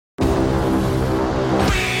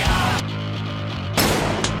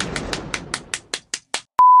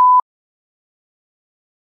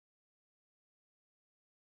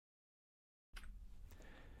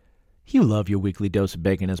You love your weekly dose of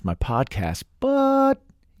bacon as my podcast, but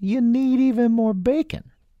you need even more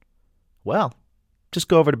bacon. Well, just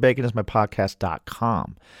go over to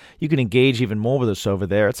baconismypodcast.com. You can engage even more with us over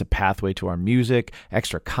there. It's a pathway to our music,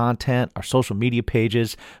 extra content, our social media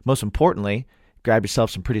pages. Most importantly, grab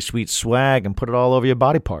yourself some pretty sweet swag and put it all over your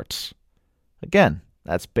body parts. Again,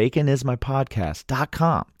 that's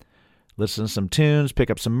baconismypodcast.com. Listen to some tunes, pick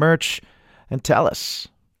up some merch, and tell us,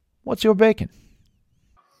 what's your bacon?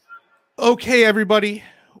 Okay, everybody,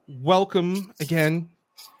 welcome again.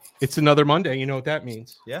 It's another Monday. You know what that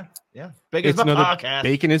means. Yeah. Bacon is my podcast.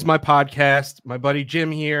 Bacon is my podcast. My buddy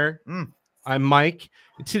Jim here. I'm Mike.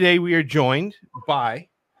 Today we are joined by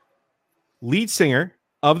lead singer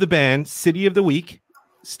of the band City of the Week,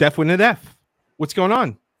 Steph Winadef. What's going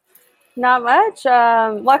on? Not much.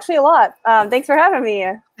 Well, actually a lot. Thanks for having me.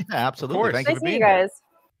 Yeah, absolutely. Thank you for being here.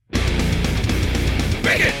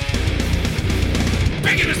 Bacon!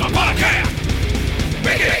 Bacon is my podcast!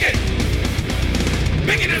 Bacon!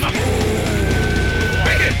 Bacon is my...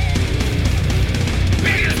 Bacon!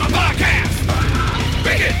 Bacon is my podcast!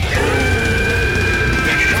 Bacon!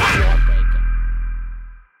 Bacon is my...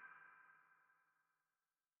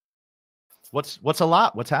 What's a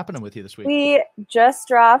lot? What's happening with you this week? We just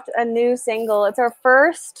dropped a new single. It's our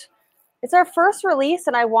first release,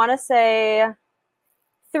 and I want to say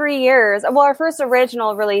 3 years. Well, our first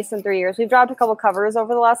original release in 3 years. We've dropped a couple covers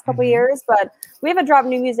over the last couple years, but we haven't dropped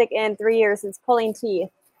new music in 3 years since Pulling Teeth.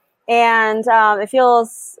 And it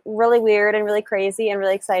feels really weird and really crazy and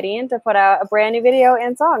really exciting to put out a brand new video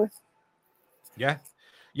and song. Yeah.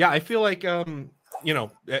 I feel like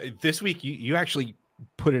this week you actually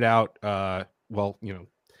put it out.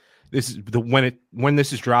 This is when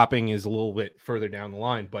this is dropping is a little bit further down the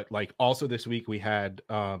line, but like also this week we had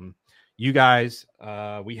you guys,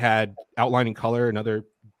 we had Outlining Color, another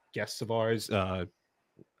guests of ours, of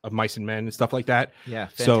Mice and Men and stuff like that. Yeah,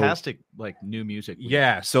 fantastic, like new music.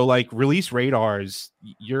 Yeah, so like Release Radars,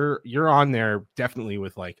 you're on there definitely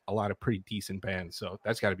with like a lot of pretty decent bands, so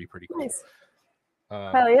that's got to be pretty cool. Nice.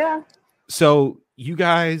 Hell yeah. So you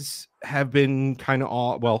guys have been kind of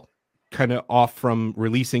off from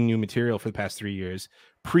releasing new material for the past 3 years.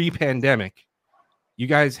 Pre-pandemic, you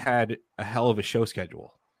guys had a hell of a show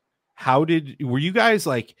schedule. Were you guys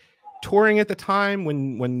like touring at the time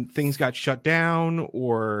when things got shut down,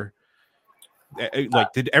 or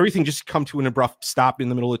like did everything just come to an abrupt stop in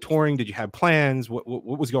the middle of touring? Did you have plans? What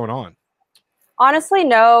was going on? Honestly,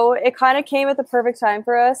 no. It kind of came at the perfect time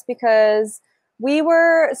for us because when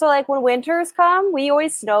winters come, we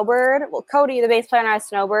always snowbird. Well, Cody, the bass player, and I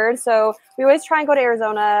snowbird. So we always try and go to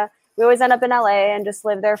Arizona. We always end up in LA and just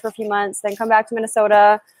live there for a few months, then come back to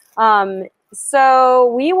Minnesota. So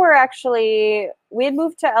we had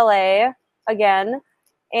moved to LA again,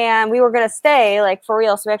 and we were going to stay like for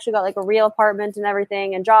real. So we actually got like a real apartment and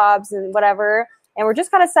everything and jobs and whatever. And we're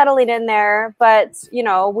just kind of settling in there. But,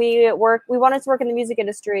 we wanted to work in the music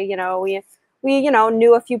industry. We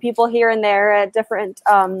knew a few people here and there at different,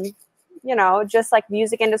 just like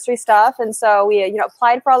music industry stuff. And so we,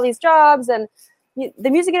 applied for all these jobs, and the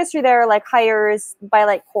music industry there like hires by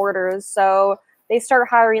like quarters. So they start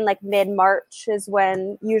hiring like mid-March is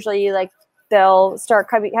when usually like they'll start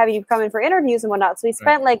having you come in for interviews and whatnot. So we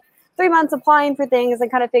spent like 3 months applying for things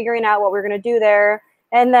and kind of figuring out what we were going to do there.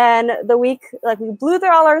 And then the week, like we blew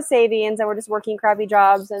through all our savings and we're just working crappy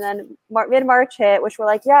jobs. And then mid-March hit, which we're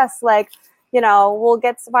like, yes, like, we'll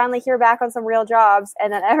get to finally hear back on some real jobs.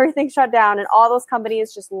 And then everything shut down and all those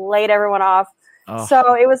companies just laid everyone off. Oh.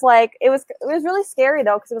 So it was really scary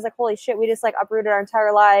though, because it was like, holy shit, we just like uprooted our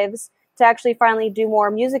entire lives to actually finally do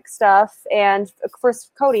more music stuff and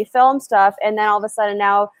first Cody film stuff. And then all of a sudden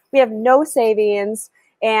now we have no savings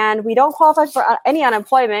and we don't qualify for any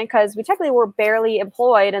unemployment because we technically were barely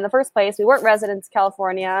employed in the first place. We weren't residents of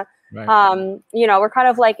California. Right. We're kind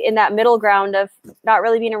of like in that middle ground of not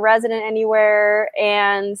really being a resident anywhere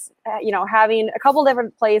and, having a couple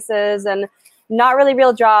different places and not really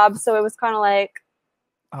real jobs. So it was kind of like,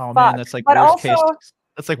 oh man, that's like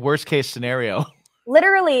worst case scenario.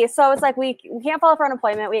 Literally. So it's like, we can't file for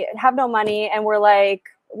unemployment. We have no money and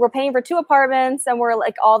we're paying for 2 apartments and we're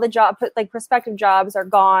like all the prospective jobs are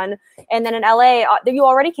gone. And then in LA, you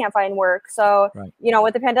already can't find work. So, right.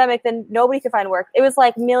 With the pandemic, then nobody could find work. It was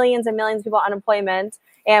like millions and millions of people on unemployment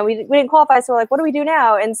and we didn't qualify. So we're like, what do we do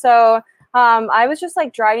now? And so I was just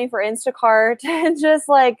like driving for Instacart and just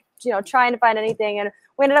like, trying to find anything. And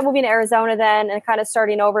we ended up moving to Arizona then and kind of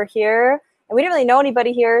starting over here. And we didn't really know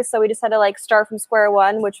anybody here, so we just had to like start from square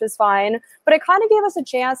one, which was fine. But it kind of gave us a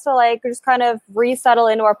chance to like just kind of resettle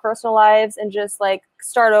into our personal lives and just like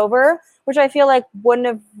start over, which I feel like wouldn't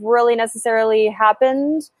have really necessarily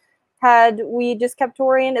happened had we just kept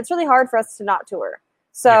touring, it's really hard for us to not tour.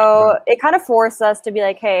 So Yeah, right. it kind of forced us to be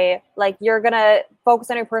like, hey, like you're going to focus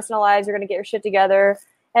on your personal lives. You're going to get your shit together.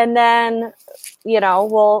 And then,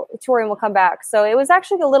 touring will come back. So it was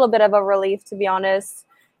actually a little bit of a relief, to be honest.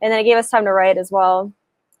 And then it gave us time to write as well.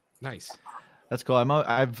 Nice. That's cool.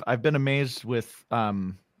 I've been amazed with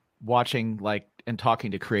watching like and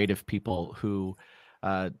talking to creative people who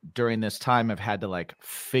during this time have had to like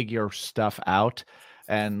figure stuff out.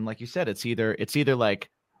 And like you said, it's either like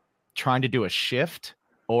trying to do a shift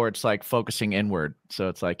or it's like focusing inward. So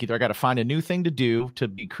it's like either I got to find a new thing to do to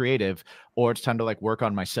be creative, or it's time to like work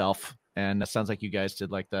on myself. And it sounds like you guys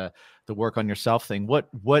did like the work on yourself thing. What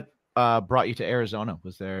brought you to Arizona?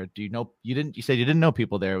 Was there, you said you didn't know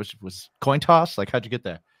people there. Was coin toss? Like, how'd you get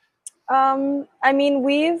there? I mean,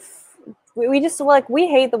 we just like, we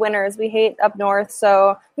hate the winters. We hate up north.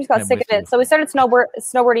 So we just got sick of it. So we started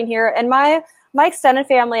snowboarding here, and my extended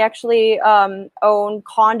family actually own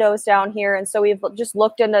condos down here. And so we've just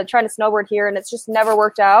looked into trying to snowboard here, and it's just never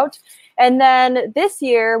worked out. And then this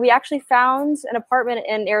year we actually found an apartment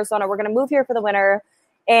in Arizona. We're going to move here for the winter.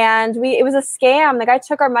 And it was a scam. The guy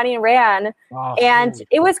took our money and ran. Oh, and cool.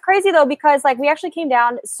 it was crazy though, because like we actually came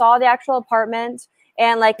down, saw the actual apartment,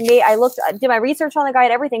 and like did my research on the guy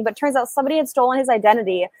and everything, but it turns out somebody had stolen his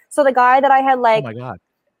identity. So the guy that I had like, oh my God,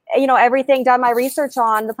 everything done my research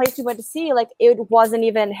on, the place we went to see, like it wasn't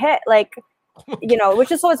even hit, like,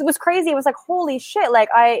 which is so it was crazy. It was like, holy shit. Like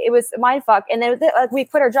it was mind fuck. And then we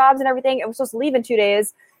quit our jobs and everything. It was supposed to leave in 2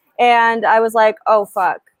 days. And I was like, oh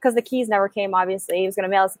fuck. Cause the keys never came. Obviously he was going to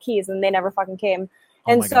mail us the keys, and they never fucking came.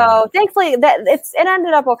 And so God. Thankfully it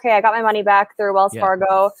ended up okay. I got my money back through Wells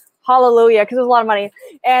Fargo. Hallelujah. Cause it was a lot of money.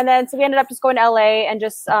 And then, so we ended up just going to LA and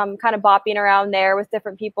just kind of bopping around there with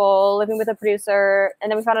different people, living with a producer.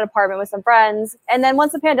 And then we found an apartment with some friends. And then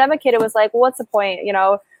once the pandemic hit, it was like, well, what's the point?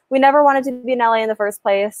 We never wanted to be in LA in the first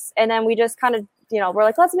place. And then we just kind of, we're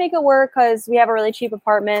like, let's make it work because we have a really cheap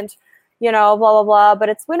apartment, blah, blah, blah.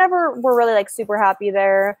 But we never were really like super happy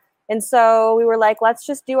there. And so we were like, let's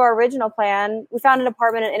just do our original plan. We found an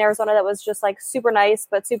apartment in Arizona that was just like super nice,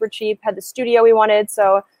 but super cheap, had the studio we wanted.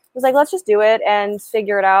 So it was like, let's just do it and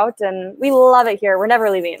figure it out. And we love it here. We're never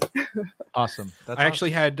leaving. Awesome. I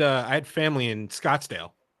actually had I had family in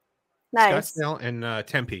Scottsdale. Nice. Scottsdale and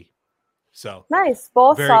Tempe. So nice.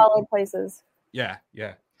 Both solid places. Yeah.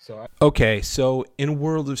 Okay, so in a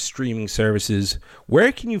world of streaming services,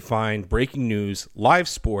 where can you find breaking news, live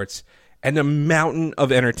sports, and a mountain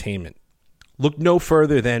of entertainment? Look no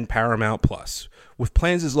further than Paramount Plus. With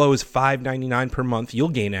plans as low as $5.99 per month, you'll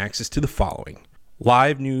gain access to the following: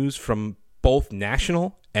 live news from both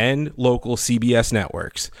national and local CBS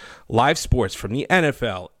networks, live sports from the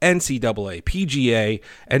NFL, NCAA, PGA,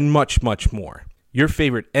 and much, much more. Your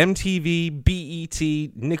favorite MTV, BET,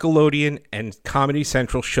 Nickelodeon, and Comedy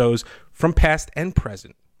Central shows from past and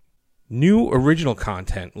present. New original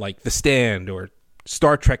content like The Stand or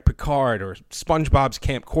Star Trek Picard or SpongeBob's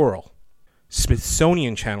Camp Coral.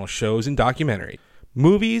 Smithsonian Channel shows and documentaries.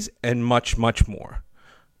 Movies, and much, much more.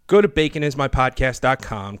 Go to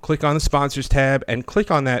baconismypodcast.com, click on the sponsors tab, and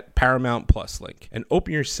click on that Paramount Plus link, and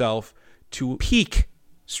open yourself to peak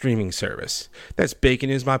streaming service. That's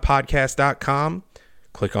baconismypodcast.com.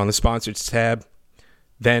 Click on the sponsors tab,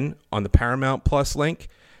 then on the Paramount Plus link,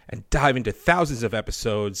 and dive into thousands of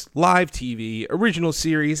episodes, live TV, original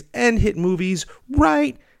series, and hit movies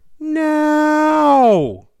right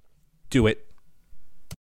now. Do it.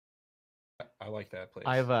 I like that place.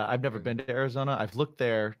 I've never been to Arizona. I've looked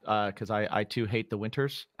there because I too hate the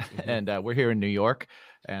winters, and we're here in New York,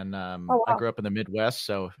 and wow. I grew up in the Midwest,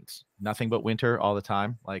 so it's nothing but winter all the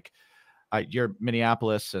time. Like you're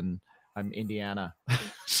Minneapolis, and I'm Indiana,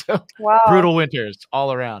 so wow. Brutal winters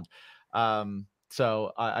all around.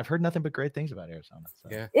 So I've heard nothing but great things about Arizona. So.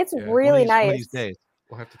 Yeah, it's really nice. One of these days.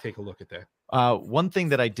 We'll have to take a look at that. One thing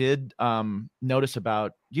that I did notice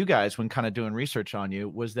about you guys when kind of doing research on you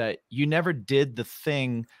was that you never did the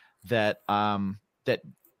thing that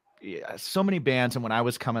so many bands, and when I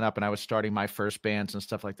was coming up and I was starting my first bands and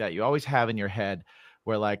stuff like that, you always have in your head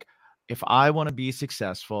where like, if I want to be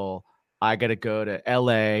successful, I got to go to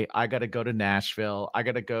LA, I got to go to Nashville, I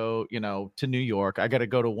got to go, to New York, I got to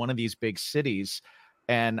go to one of these big cities.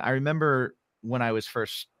 And I remember when I was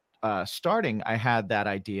first starting, I had that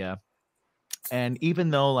idea. And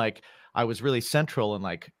even though like I was really central and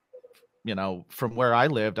like, from where I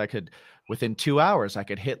lived, I could, within 2 hours, I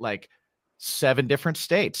could hit like 7 different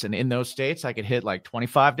states. And in those states, I could hit like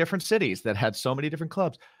 25 different cities that had so many different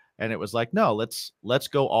clubs. And it was like, no, let's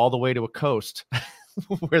go all the way to a coast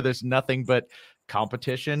where there's nothing but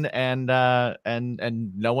competition and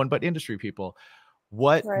no one but industry people.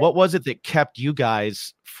 What Right. what was it that kept you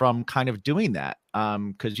guys from kind of doing that?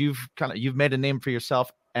 Because you've made a name for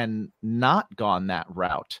yourself and not gone that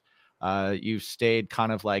route. You've stayed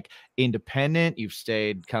kind of like independent. You've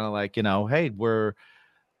stayed kind of like, hey, we're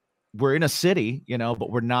in a city, but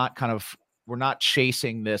we're not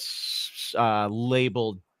chasing this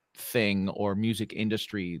labeled thing or music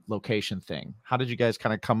industry location thing. How did you guys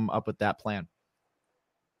kind of come up with that plan?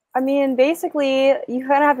 I mean, basically, you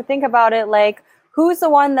kind of have to think about it like, who's the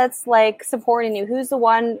one that's like supporting you? Who's the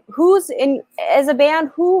one who's in as a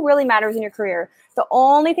band? Who really matters in your career? The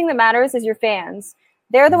only thing that matters is your fans.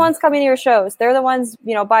 They're the ones coming to your shows. They're the ones,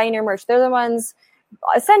 buying your merch. They're the ones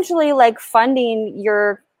essentially like funding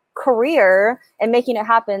your career and making it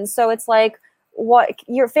happen. So it's like, what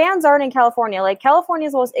your fans aren't in California. Like, California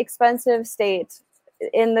is the most expensive state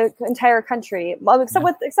in the entire country, well,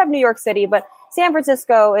 except New York City, but San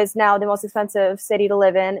Francisco is now the most expensive city to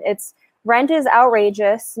live in. Its rent is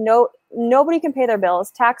outrageous. Nobody can pay their bills.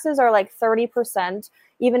 Taxes are like 30%,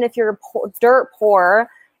 even if you're dirt poor.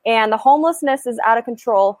 And the homelessness is out of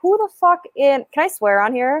control. Who the fuck can I swear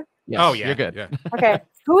on here? Yes, Oh yeah, you're good. Yeah. Okay.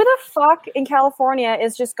 Who the fuck in California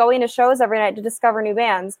is just going to shows every night to discover new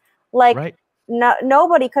bands? Like, Right.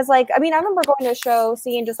 nobody. Because, like, I mean, I remember going to a show,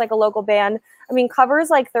 seeing just like a local band. I mean, covers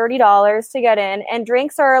like $30 to get in, and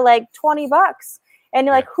drinks are like $20. And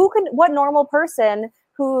you're like, what normal person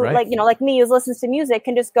who, Right. like me, who listens to music,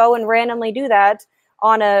 can just go and randomly do that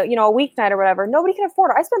on a, a weeknight or whatever? Nobody can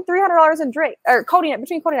afford it. I spent $300 in drink, or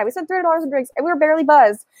between Cody and I, we spent $300 in drinks, and we were barely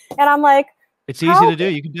buzzed. And I'm like, It's easy to do.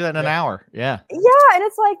 You can do that in an hour. Yeah. yeah, and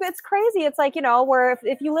it's like, it's crazy. It's like, where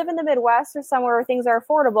if you live in the Midwest or somewhere where things are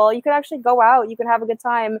affordable, you can actually go out, you can have a good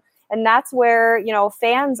time. And that's where,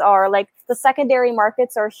 fans are. Like, the secondary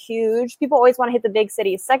markets are huge. People always want to hit the big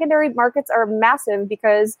cities. Secondary markets are massive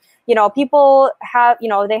because, people have,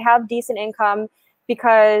 they have decent income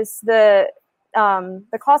because the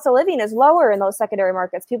cost of living is lower in those secondary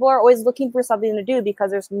markets. People are always looking for something to do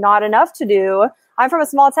because there's not enough to do. I'm from a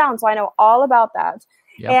small town, so I know all about that.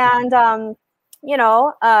 Yep. And,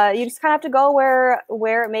 you just kind of have to go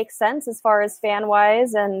where it makes sense as far as fan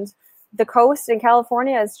wise, and the coast in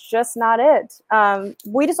California is just not it.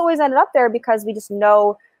 We just always ended up there because we just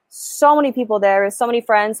know so many people there, so many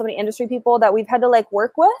friends, so many industry people that we've had to like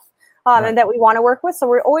work with, and that we want to work with. So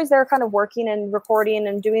we're always there kind of working and recording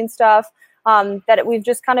and doing stuff. That we've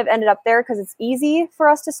just kind of ended up there because it's easy for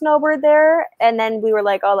us to snowbird there. And then we were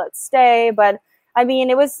like, oh, let's stay. But I mean,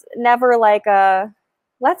 it was never like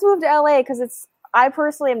let's move to LA, because I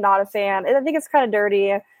personally am not a fan. I think it's kind of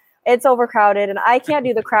dirty. It's overcrowded, and I can't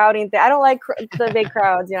do the crowding thing. I don't like the big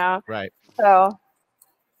crowds, Right. So,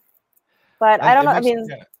 but I don't know. I mean,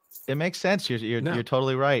 It makes sense. You're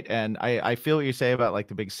totally right. And I feel what you say about like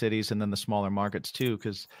the big cities and then the smaller markets too,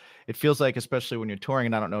 because it feels like, especially when you're touring,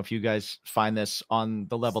 and I don't know if you guys find this on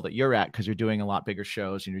the level that you're at, because you're doing a lot bigger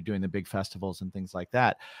shows and you're doing the big festivals and things like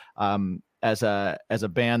that. As a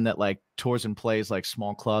band that like tours and plays like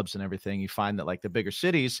small clubs and everything, you find that like the bigger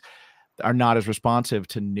cities are not as responsive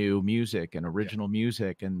to new music and original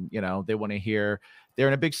music. And, they want to hear, they're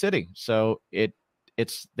in a big city. So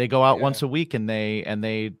they go out once a week, and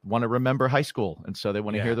they want to remember high school. And so they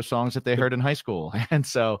want to hear the songs that they heard in high school. And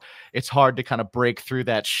so it's hard to kind of break through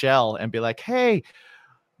that shell and be like, hey,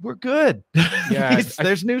 we're good. Yeah.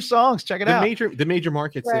 There's new songs. Check it out. The major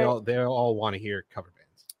markets, Right. they all want to hear cover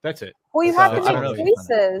bands. That's it. well, you So have to it's make not really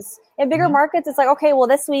choices. In bigger markets, it's like, okay, well,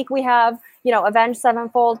 this week we have, Avenged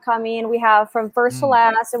Sevenfold coming. We have From First to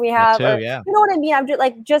Last, and we have, too, yeah. you know what I mean? I'm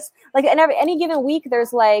just like and any given week,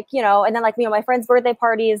 there's like, and then like, my friend's birthday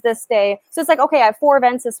party is this day. So it's like, okay, I have 4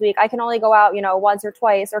 events this week. I can only go out, once or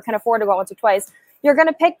twice, or can afford to go once or twice. You're going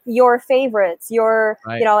to pick your favorites,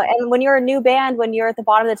 Right. and when you're a new band, when you're at the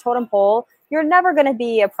bottom of the totem pole, you're never going to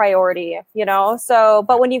be a priority, So,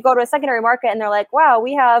 but when you go to a secondary market and they're like, wow,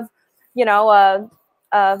 we have, mud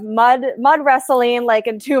wrestling like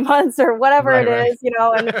in 2 months or whatever Right, it is,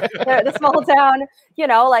 and the small town,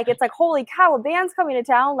 like, it's like, holy cow, a band's coming to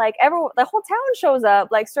town. Like, the whole town shows up,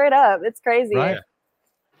 like, straight up. It's crazy. Right.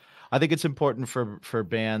 I think it's important for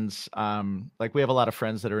bands. Like, we have a lot of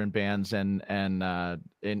friends that are in bands and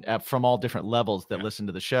from all different levels that listen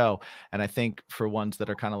to the show. And I think for ones that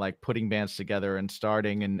are kind of like putting bands together and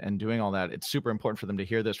starting and doing all that, it's super important for them to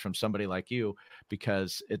hear this from somebody like you,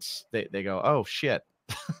 because they go, oh shit,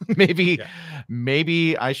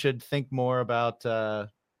 maybe I should think more about,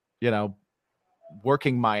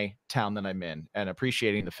 working my town that I'm in and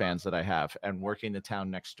appreciating the fans that I have and working the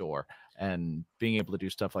town next door and being able to do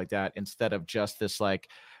stuff like that, instead of just this like,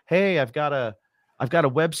 hey, I've got a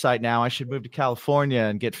website now, I should move to California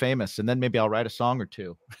and get famous, and then maybe I'll write a song or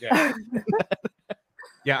two. Yeah.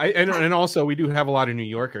 Yeah, and also we do have a lot of New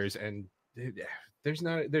Yorkers, and there's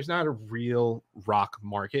not a real rock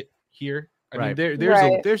market here. I mean,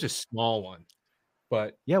 Right. there's a small one,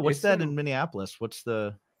 but Yeah, what's it's that not- in Minneapolis? What's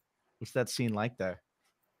that scene like there?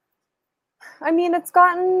 I mean, it's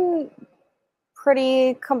gotten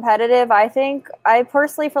pretty competitive, I think. I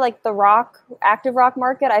personally, for like the active rock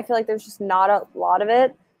market, I feel like there's just not a lot of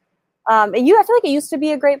it. I feel like it used to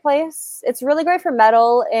be a great place. It's really great for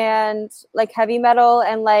metal and like heavy metal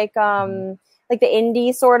and like the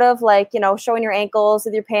indie sort of like, showing your ankles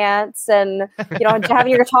with your pants and, having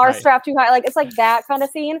your guitar Right. strapped too high. Like it's like that kind of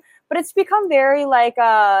scene, but it's become very like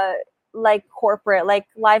corporate, like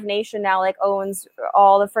Live Nation now like owns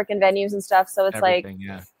all the freaking venues and stuff. So it's Everything,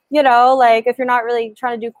 yeah. like if you're not really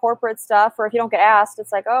trying to do corporate stuff or if you don't get asked,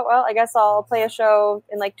 it's like, oh, well, I guess I'll play a show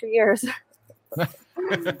in like 2 years.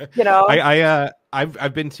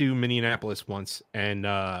 I've been to Minneapolis once, and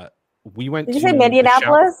we went. Did you to say the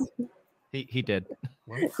Minneapolis? He did.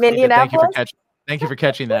 Minneapolis? Thank you for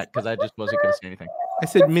catching that because I just wasn't going to say anything. I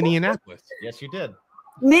said Minneapolis. Yes, you did.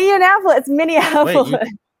 Minneapolis. It's Minneapolis.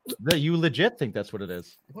 Wait, you legit think that's what it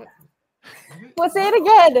is? What? Well, say it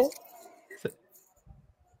again.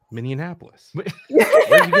 Minneapolis. Where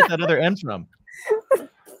did you get that other N from?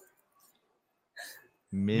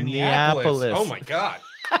 Minneapolis. Oh my god.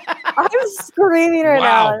 I'm screaming right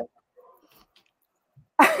Wow.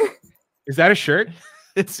 now. Is that a shirt?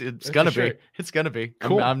 It's That's gonna a be. shirt. It's gonna be.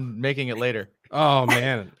 Cool. I'm making it later. Oh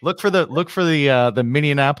man. Look for the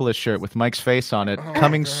Minneapolis shirt with Mike's face on it Oh,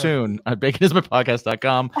 coming God. soon at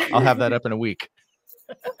baconismypodcast.com. I'll have that up in a week.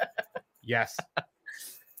 Yes.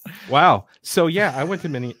 Wow. So yeah, I went to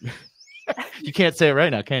You can't say it right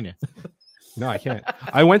now, can you? No, I can't.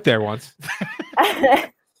 I went there once.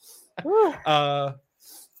 Whew.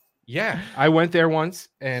 Yeah, I went there once,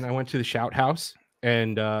 and I went to the Shout House,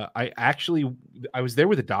 and I was there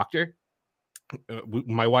with a doctor.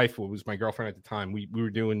 My wife was my girlfriend at the time. We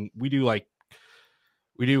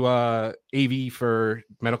do AV for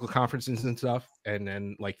medical conferences and stuff, and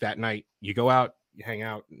then like that night you go out, you hang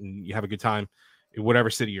out, and you have a good time in whatever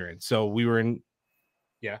city you're in. So we were in,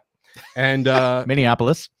 and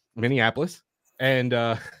Minneapolis.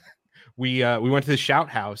 and we went to the Shout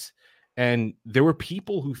House, and there were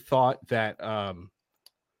people who thought that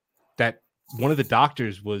that one of the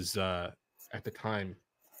doctors was at the time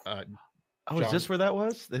Oh, is this where that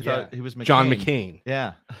was? They Yeah. thought he was McCain. John McCain.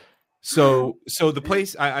 Yeah. So the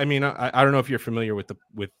place, I mean, I don't know if you're familiar with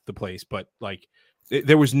the place, but like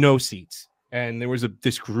there was no seats, and there was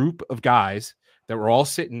this group of guys that were all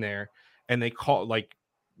sitting there, and they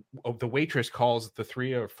the waitress calls the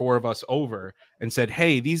 3 or 4 of us over and said,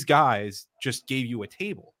 "Hey, these guys just gave you a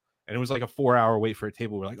table," and it was like a 4-hour wait for a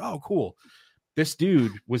table. We're like, "Oh, cool." This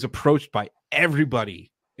dude was approached by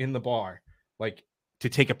everybody in the bar, like to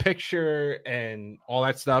take a picture and all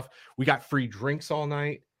that stuff. We got free drinks all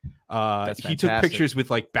night. That's He took fantastic. pictures with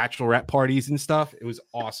like bachelorette parties and stuff. It was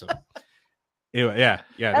awesome. Yeah, that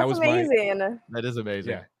That's was amazing. That is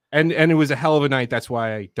amazing. Yeah. And it was a hell of a night. That's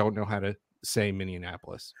why I don't know how to say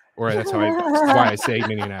Minneapolis, or that's why I say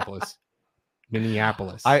Minneapolis.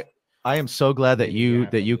 Minneapolis. I am so glad that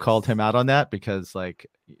you called him out on that, because like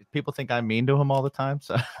people think I'm mean to him all the time.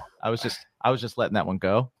 So I was just letting that one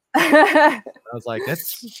go. I was like,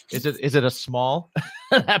 is it a small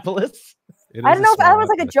Minneapolis? It I is don't know if that small was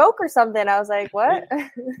like a Minneapolis. joke or something. I was like, what?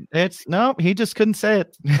 It's no, he just couldn't say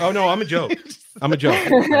it. Oh no, I'm a joke. I'm a joke.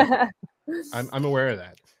 I'm aware of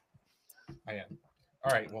that. I am.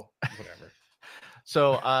 All right. Well, whatever.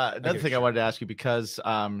 So another get thing I it. wanted to ask you, because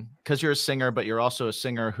you're a singer, but you're also a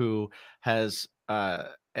singer who has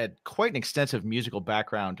had quite an extensive musical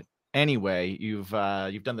background. Anyway, you've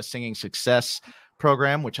done the Singing Success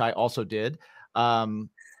program, which I also did, and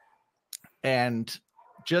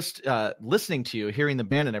just listening to you, hearing the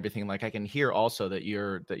band and everything, like I can hear also that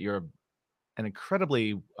you're an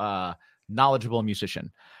incredibly knowledgeable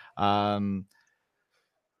musician.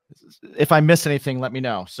 If I miss anything, let me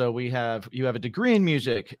know. So you have a degree in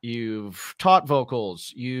music, you've taught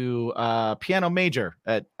vocals, you piano major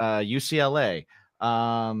at UCLA,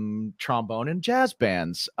 trombone and jazz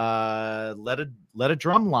bands, led a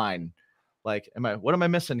drum line. Like, what am I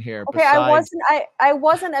missing here? Okay, I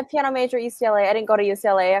wasn't a piano major at UCLA. I didn't go to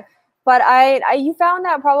UCLA, but you found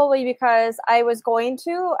that probably because I was going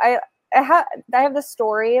to. I have this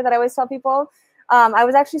story that I always tell people. I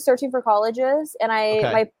was actually searching for colleges, and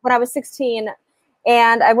when I was 16,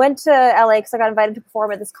 and I went to LA because I got invited to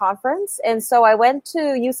perform at this conference, and so I went to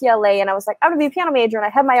UCLA, and I was like, I'm gonna be a piano major, and I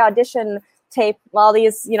had my audition tape, all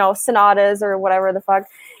these sonatas or whatever the fuck,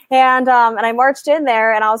 and I marched in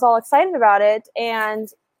there, and I was all excited about it, and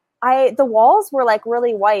the walls were like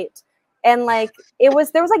really white, and like there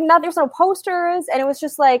was like nothing, there's no posters, and it was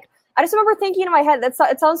just like, I just remember thinking in my head,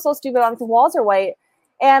 it sounds so stupid, like the walls are white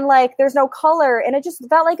and like there's no color, and it just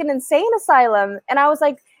felt like an insane asylum. And I was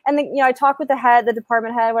like, and then, I talked with the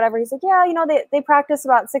department head, whatever. He's like, yeah, they practice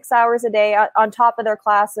about 6 hours a day on top of their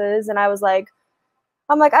classes. And I'm like,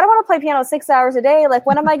 I don't want to play piano 6 hours a day. Like,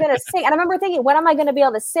 when am I going to sing? And I remember thinking, when am I going to be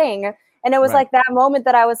able to sing? And it was like that moment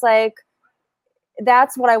that I was like,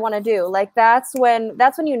 that's what I want to do. Like, that's when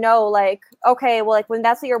like, okay, well, like when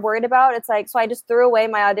that's what you're worried about, it's like, so I just threw away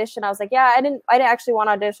my audition. I was like, yeah, I didn't actually want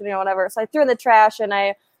to audition, whatever. So I threw in the trash, and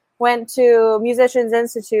I went to Musicians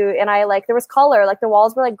Institute, and there was color, like the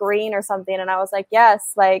walls were like green or something. And I was like,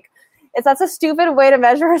 yes, like that's a stupid way to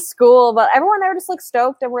measure a school, but everyone there just looked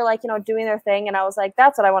stoked and were like, doing their thing. And I was like,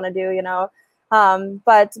 that's what I want to do,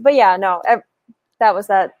 but yeah, no, that was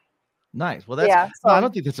that. Nice. Well, no, I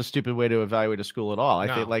don't think that's a stupid way to evaluate a school at all.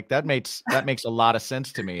 I think like that makes a lot of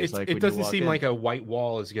sense to me. It's like, it doesn't seem like a white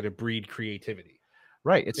wall is going to breed creativity.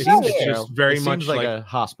 Right. It seems just very much like a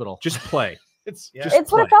hospital. Just play. It's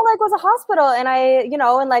what it felt like was a hospital. And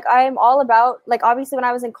and like, I'm all about, like, obviously when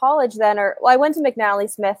I was in college then, I went to McNally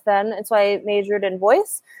Smith then, and so I majored in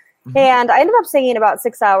voice. Mm-hmm. And I ended up singing about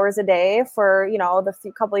 6 hours a day for,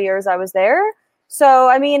 the couple of years I was there. So,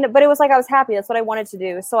 I mean, but it was like, I was happy. That's what I wanted to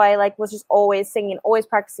do. So I like was just always singing, always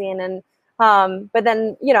practicing. And, but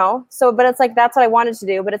then, but it's like, that's what I wanted to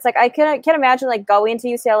do. But it's like, I can't imagine like going to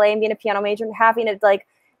UCLA and being a piano major and having it like,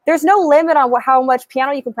 there's no limit on how much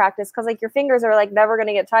piano you can practice. Cause like your fingers are like never going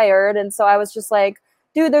to get tired. And so I was just like,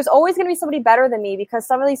 dude, there's always going to be somebody better than me, because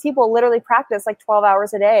some of these people literally practice like 12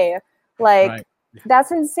 hours a day. Like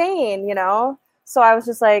that's insane, So I was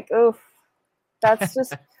just like, oof, that's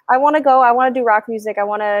just, I want to do rock music. I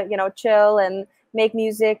want to, chill and make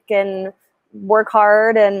music and work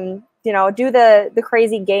hard and, do the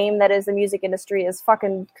crazy game that is the music industry, as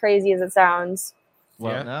fucking crazy as it sounds.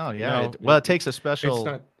 Well, it takes a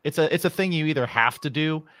special, it's a thing you either have to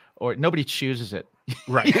do or nobody chooses it.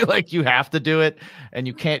 Right. Like you have to do it and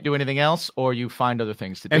you can't do anything else, or you find other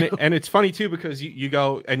things to do. And it's funny too, because you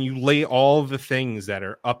go and you lay all the things that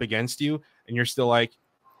are up against you and you're still like,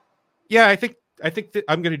 yeah, I think that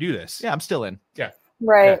I'm going to do this. Yeah, I'm still in. Yeah.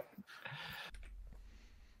 Right. Yeah.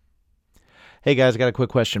 Hey guys, I got a quick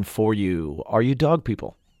question for you. Are you dog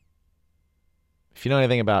people? If you know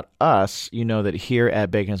anything about us, you know that here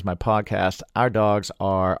at Bacon Is My Podcast, our dogs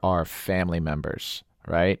are our family members,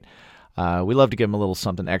 right? We love to give them a little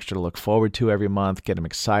something extra to look forward to every month, get them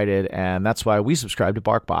excited, and that's why we subscribe to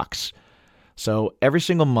BarkBox. So every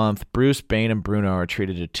single month, Bruce, Bane, and Bruno are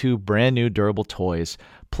treated to 2 brand new durable toys,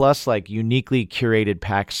 plus like uniquely curated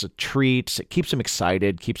packs of treats. It keeps them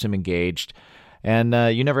excited, keeps them engaged, and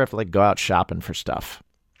you never have to like go out shopping for stuff.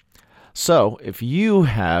 So if you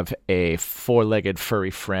have a 4-legged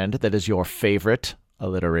furry friend that is your favorite,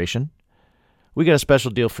 alliteration, we got a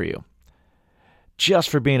special deal for you. Just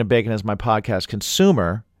for being a Bacon Is My Podcast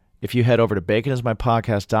consumer, if you head over to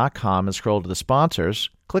baconismypodcast.com and scroll to the sponsors,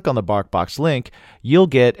 click on the BarkBox link, you'll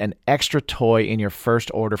get an extra toy in your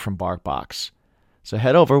first order from BarkBox. So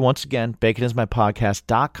head over, once again,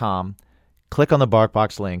 baconismypodcast.com, click on the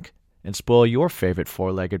BarkBox link, and spoil your favorite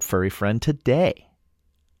 4-legged furry friend today.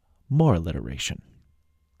 More alliteration.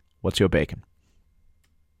 What's your bacon?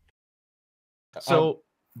 So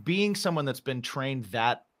being someone that's been trained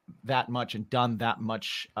that much and done that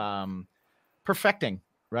much perfecting,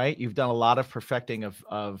 right? You've done a lot of perfecting of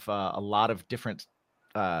a lot of different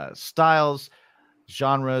styles,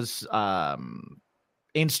 genres,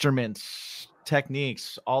 instruments,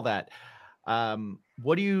 techniques, all that.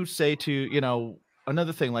 What do you say to,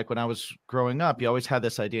 another thing, like when I was growing up, you always had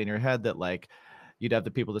this idea in your head that like, you'd have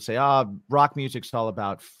the people that say, rock music's all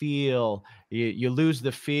about feel. You lose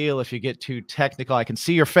the feel if you get too technical. I can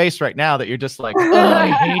see your face right now that you're just like, oh,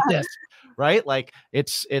 I hate this. Right? Like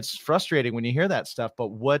it's frustrating when you hear that stuff. But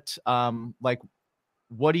what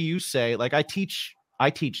do you say? Like I teach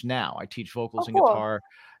now. I teach vocals and guitar.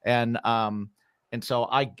 And so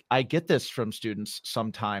I get this from students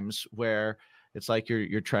sometimes where it's like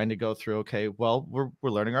you're trying to go through, okay, well, we're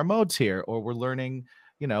learning our modes here, or we're learning,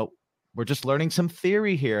 we're just learning some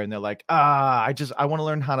theory here. And they're like, I want to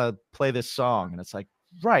learn how to play this song. And it's like,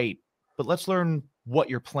 right, but let's learn what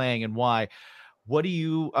you're playing and why. What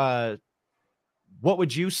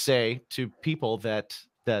would you say to people that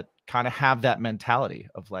kind of have that mentality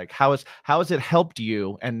of like, how has it helped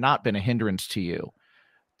you and not been a hindrance to you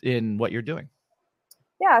in what you're doing?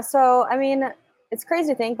 Yeah. So, I mean, it's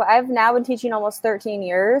crazy to think, but I've now been teaching almost 13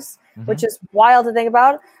 years, which is wild to think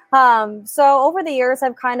about. So over the years,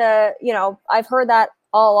 I've kind of, I've heard that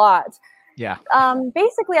a lot. Yeah.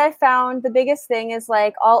 Basically, I found the biggest thing is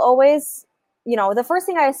like I'll always, the first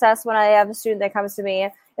thing I assess when I have a student that comes to me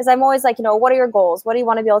is I'm always like, what are your goals? What do you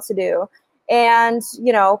want to be able to do? And,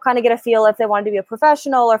 kind of get a feel if they want to be a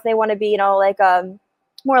professional or if they want to be, like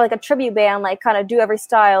more like a tribute band, like kind of do every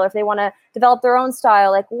style, or if they want to develop their own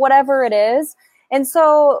style, like whatever it is. And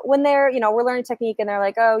so when they're, we're learning technique and they're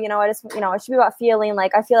like, oh, I just, it should be about feeling,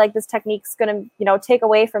 like, I feel like this technique's going to, take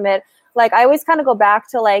away from it. Like, I always kind of go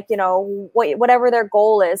back to like, whatever their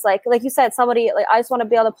goal is. Like you said, somebody like, I just want to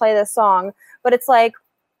be able to play this song, but it's like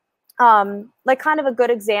kind of a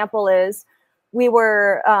good example is we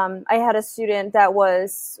were, I had a student that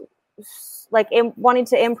was like wanting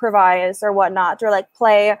to improvise or whatnot, or like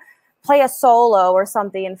play a solo or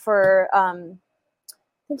something for, I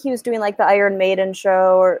think he was doing like the Iron Maiden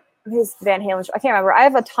show or his Van Halen show. I can't remember. I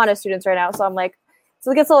have a ton of students right now, so I'm like,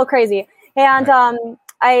 so it gets a little crazy. And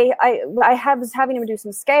I was having him do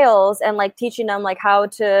some scales and like teaching them like how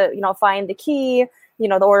to, find the key, the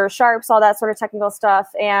order of sharps, all that sort of technical stuff.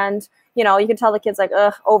 And, you can tell the kids like,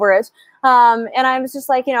 ugh, over it. And I was just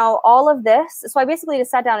like, all of this. So I basically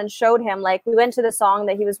just sat down and showed him, like, we went to the song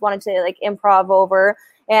that he was wanting to like improv over.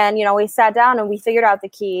 And, we sat down and we figured out the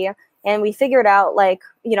key, and we figured out like,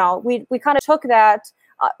 we kind of took that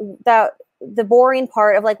the boring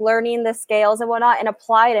part of like learning the scales and whatnot and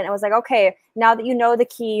applied it. And it was like, okay, now that you know the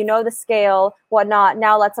key, the scale, whatnot,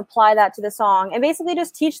 now let's apply that to the song, and basically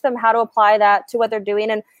just teach them how to apply that to what they're doing.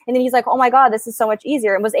 And then he's like, oh my God, this is so much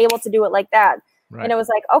easier, and was able to do it like that. Right. And it was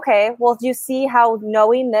like, okay, well, do you see how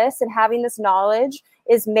knowing this and having this knowledge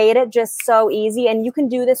is made it just so easy? And you can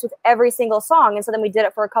do this with every single song. And so then we did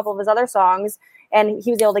it for a couple of his other songs, and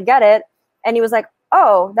he was able to get it. And he was like,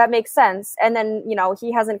 oh, that makes sense. And then,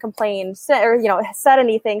 he hasn't complained or, said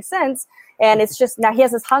anything since. And it's just now he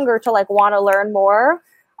has this hunger to like want to learn more.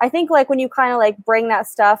 I think like when you kind of like bring that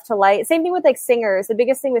stuff to light, same thing with like singers. The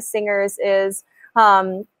biggest thing with singers is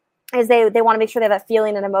they want to make sure they have that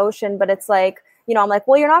feeling and emotion, but it's like, I'm like,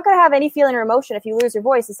 well, you're not going to have any feeling or emotion if you lose your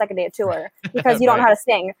voice the second day of tour because you don't know how to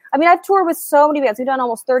sing. I mean, I've toured with so many bands. We've done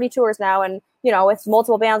almost 30 tours now, and, with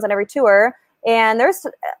multiple bands on every tour. And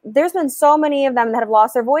there's been so many of them that have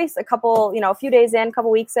lost their voice a few days in, a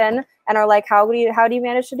couple weeks in, and are like, how do you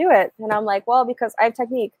manage to do it? And I'm like, well, because I have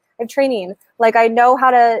technique, I have training. Like, I know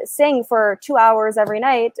how to sing for 2 hours every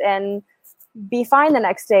night and be fine the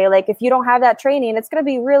next day. Like, if you don't have that training, it's going to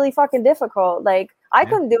be really fucking difficult. Like, I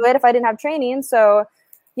couldn't do it if I didn't have training. So,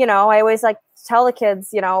 I always like tell the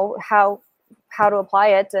kids, how to apply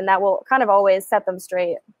it, and that will kind of always set them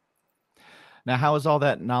straight. Now, how has all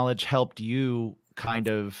that knowledge helped you kind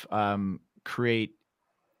of create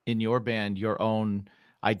in your band your own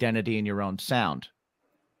identity and your own sound?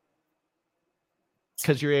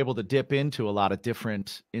 Because you're able to dip into a lot of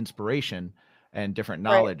different inspiration and different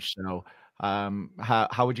knowledge. Right. So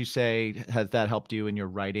how would you say has that helped you in your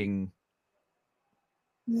writing?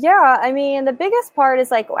 Yeah, I mean, the biggest part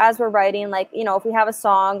is like as we're writing, like, if we have a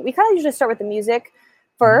song, we kind of usually start with the music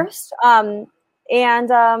first.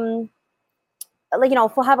 Like,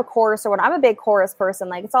 if we'll have a chorus or what, I'm a big chorus person.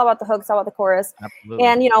 Like, it's all about the hook, it's all about the chorus. Absolutely.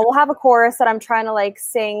 And, we'll have a chorus that I'm trying to like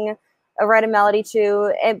sing, write a melody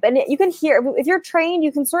to. And you can hear, if you're trained,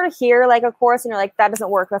 you can sort of hear like a chorus and you're like, that doesn't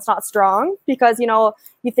work. That's not strong. Because,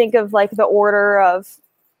 you think of like the order of,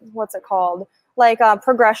 what's it called? Like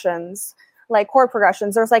progressions, like chord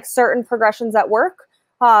progressions. There's like certain progressions that work,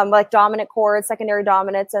 like dominant chords, secondary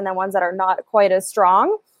dominants, and then ones that are not quite as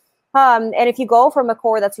strong. And if you go from a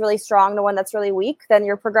chord that's really strong to one that's really weak, then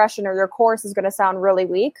your progression or your chorus is going to sound really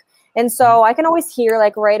weak. And so I can always hear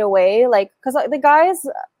like right away, like, because the guys,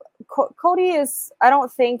 Cody is, I don't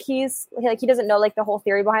think he doesn't know like the whole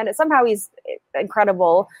theory behind it. Somehow he's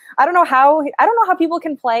incredible. I don't know how people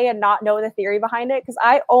can play and not know the theory behind it, because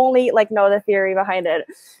I only like know the theory behind it.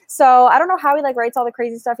 So I don't know how he like writes all the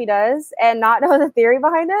crazy stuff he does and not know the theory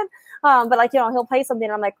behind it. But like, he'll play something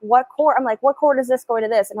and I'm like, what chord? I'm like, what chord is this going to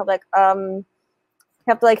this? And he'll be like, you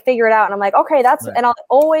have to like figure it out. And I'm like, okay, that's right. And I'll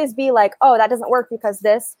always be like, oh, that doesn't work because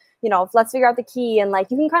this, let's figure out the key. And like,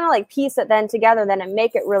 you can kind of like piece it then together then and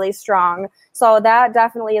make it really strong. So that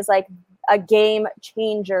definitely is like a game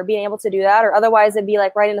changer, being able to do that. Or otherwise it'd be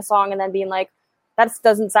like writing a song and then being like, that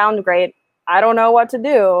doesn't sound great. I don't know what to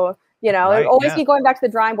do. Right, it'd always be going back to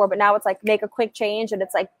the drawing board, but now it's like make a quick change and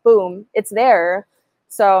it's like, boom, it's there.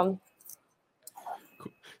 So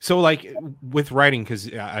like with writing,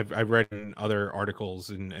 because I've read in other articles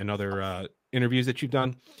and other interviews that you've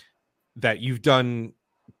done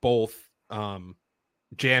both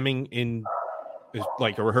jamming in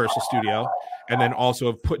like a rehearsal studio, and then also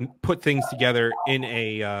have put things together in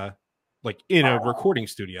a recording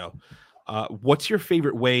studio. What's your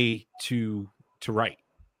favorite way to write?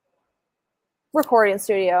 Recording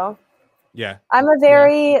studio. Yeah. I'm a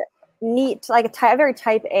very neat, like very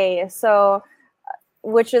type A. So,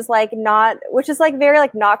 which is like very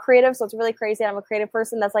like not creative. So it's really crazy. I'm a creative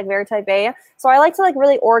person that's like very type A. So I like to like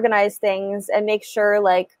really organize things and make sure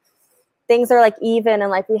like things are like even, and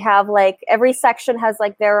like we have like every section has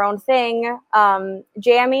like their own thing.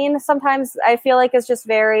 Jamming sometimes I feel like is just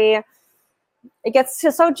very, it gets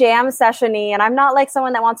to so jam session-y, and I'm not like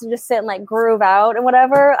someone that wants to just sit and like groove out and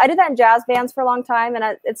whatever. I did that in jazz bands for a long time,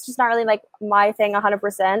 and it's just not really like my thing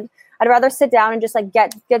 100%. I'd rather sit down and just like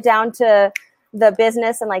get down to the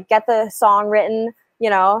business and like get the song written, you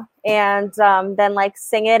know, and then like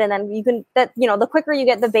sing it, and then you can, that, you know, the quicker you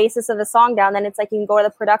get the basis of the song down, then it's like you can go to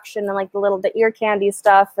the production and like the ear candy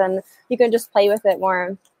stuff, and you can just play with it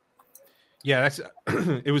more. Yeah, that's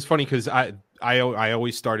it was funny because I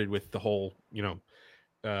always started with the whole, you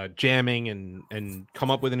know, jamming and come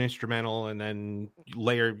up with an instrumental and then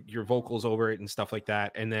layer your vocals over it and stuff like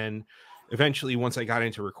that. And then eventually, once I got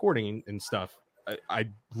into recording and stuff, I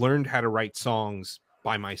learned how to write songs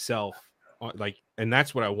by myself, like, and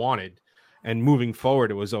that's what I wanted. And moving forward,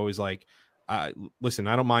 it was always like, listen,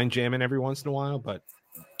 I don't mind jamming every once in a while, but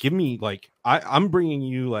give me like, I'm bringing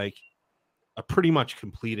you like a pretty much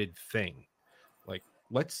completed thing. Like,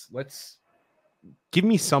 let's give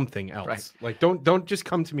me something else. Right. Like, don't just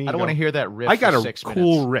come to me. I don't want to hear that riff. I got for a 6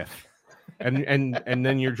 cool minutes. riff, and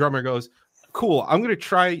then your drummer goes, "Cool, I'm gonna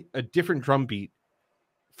try a different drum beat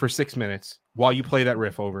for 6 minutes while you play that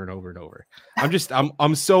riff over and over and over."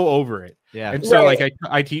 I'm so over it. Yeah. And so Right.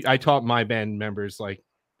 like I taught my band members like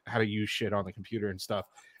how to use shit on the computer and stuff.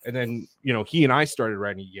 And then, you know, he and I started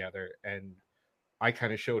writing together, and I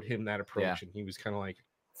kind of showed him that approach, Yeah. and he was kind of like,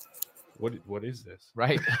 what is this?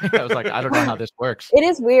 Right. I was like, I don't know how this works. It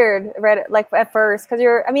is weird, right? Like at first, because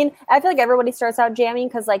I feel like everybody starts out jamming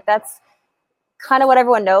because like that's kind of what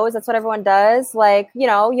everyone knows. That's what everyone does. Like, you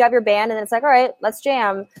know, you have your band and then it's like, all right, let's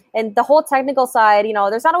jam. And the whole technical side, you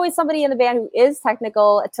know, there's not always somebody in the band who is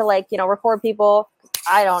technical to like, you know, record people.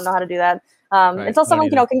 I don't know how to do that. Right, Until someone,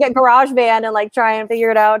 you know, can get GarageBand and like try and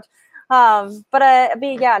figure it out. But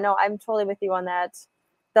yeah, no, I'm totally with you on that.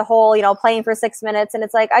 The whole, you know, playing for 6 minutes. And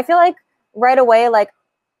it's like, I feel like right away, like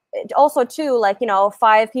also too, like, you know,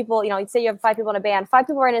 5 people, you know, you'd say you have 5 people in a band, 5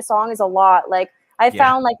 people writing a song is a lot. Like I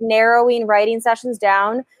found like narrowing writing sessions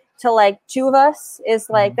down to like 2 of us is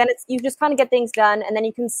like, then it's, you just kind of get things done, and then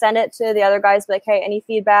you can send it to the other guys, be like, hey, any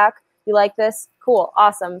feedback? You like this? Cool.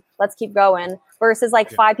 Awesome. Let's keep going. Versus like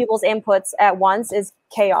 5 people's inputs at once is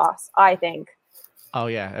chaos, I think. Oh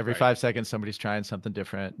yeah, every 5 seconds somebody's trying something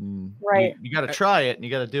different, and Right. you got to try it and you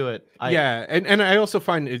got to do it. Yeah, and I also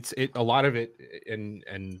find it's a lot of it,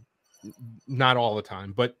 and not all the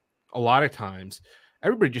time, but a lot of times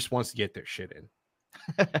everybody just wants to get their shit in,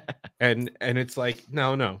 and it's like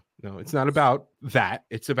no, it's not about that.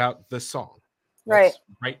 It's about the song. Right. Let's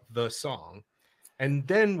write the song, and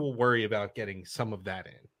then we'll worry about getting some of that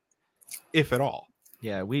in, if at all.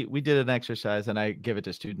 Yeah, we did an exercise, and I give it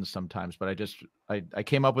to students sometimes, but I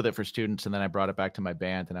came up with it for students, and then I brought it back to my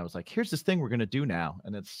band, and I was like, here's this thing we're going to do now.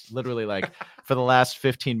 And it's literally like for the last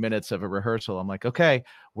 15 minutes of a rehearsal, I'm like, okay,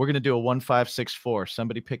 we're going to do a 1-5-6-4.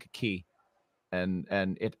 Somebody pick a key, and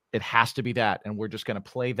it has to be that. And we're just going to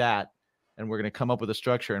play that, and we're going to come up with a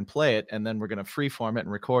structure and play it. And then we're going to freeform it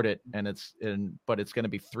and record it. But it's going to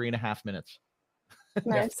be 3.5 minutes.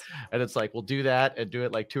 Nice. And it's like, we'll do that and do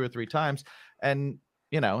it like 2 or 3 times. And,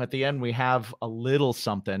 you know, at the end we have a little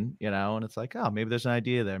something, you know, and it's like, oh, maybe there's an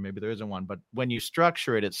idea there. Maybe there isn't one. But when you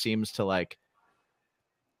structure it, it seems to like,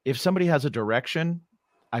 if somebody has a direction,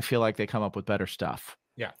 I feel like they come up with better stuff.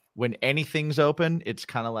 Yeah. When anything's open, it's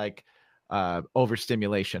kind of like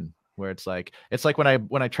overstimulation, where it's like when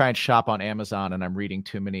I try and shop on Amazon and I'm reading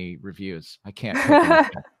too many reviews. I can't pick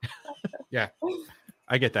anything. Yeah,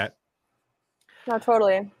 I get that. No,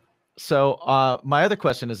 totally. So my other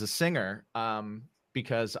question as a singer,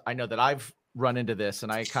 because I know that I've run into this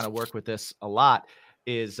and I kind of work with this a lot,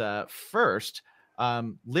 is first,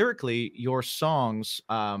 lyrically, your songs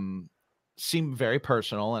seem very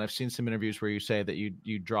personal. And I've seen some interviews where you say that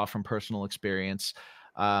you draw from personal experience.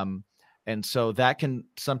 And so that can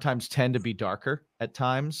sometimes tend to be darker at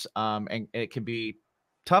times. And it can be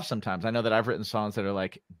tough sometimes. I know that I've written songs that are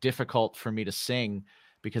like difficult for me to sing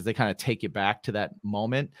because they kind of take you back to that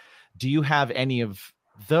moment. Do you have any of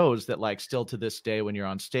those that like still to this day when you're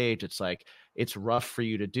on stage, it's like, it's rough for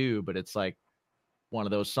you to do, but it's like one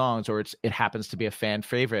of those songs, or it happens to be a fan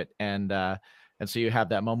favorite. And so you have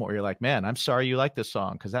that moment where you're like, man, I'm sorry you like this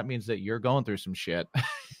song, because that means that you're going through some shit.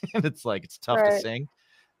 And it's like, it's tough to Right. sing.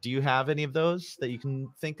 Do you have any of those that you can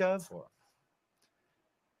think of?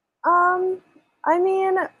 I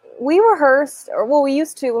mean, we rehearsed, or well, we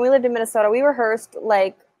used to when we lived in Minnesota. We rehearsed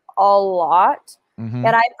like a lot, Mhm.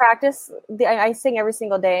 and I practice. I sing every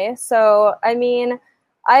single day. So I mean,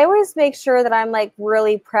 I always make sure that I'm like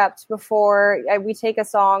really prepped before we take a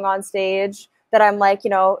song on stage. That I'm like,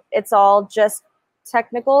 it's all just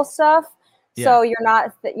technical stuff. So you're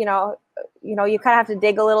not, you kind of have to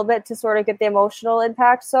dig a little bit to sort of get the emotional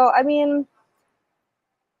impact. So I mean,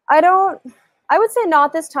 I would say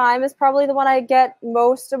Not This Time is probably the one I get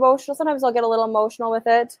most emotional. Sometimes I'll get a little emotional with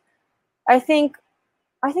it. I think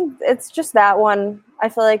it's just that one. I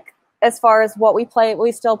feel like as far as what we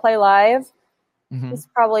still play live, Mhm. it's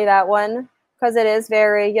probably that one because it is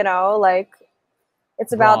very, like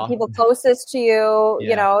it's about Raw. the people closest to you,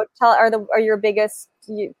 Yeah. are your biggest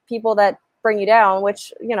people that bring you down,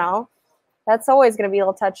 which, that's always going to be a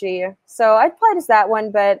little touchy. So I'd probably just that one,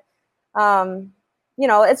 but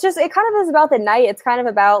it kind of is about the night. It's kind of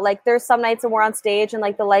about like there's some nights when we're on stage and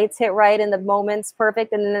like the lights hit right and the moment's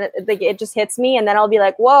perfect and then it just hits me and then I'll be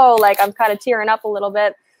like, whoa, like I'm kind of tearing up a little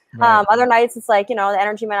bit. Right. Other nights it's like, the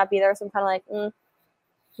energy might not be there, so I'm kind of like,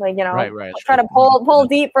 Right. try to pull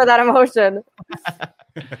deep for that emotion.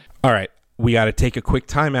 All right. We got to take a quick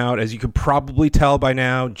time out. As you can probably tell by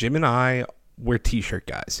now, Jim and I, we're t-shirt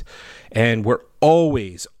guys. And we're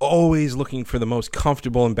always looking for the most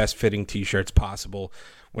comfortable and best fitting t-shirts possible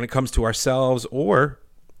when it comes to ourselves or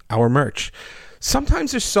our merch.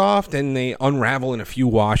 Sometimes they're soft and they unravel in a few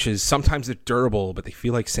washes. Sometimes they're durable, but they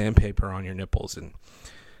feel like sandpaper on your nipples. And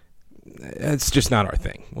it's just not our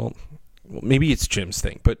thing. Well, maybe it's Jim's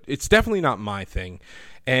thing, but it's definitely not my thing.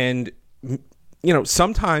 And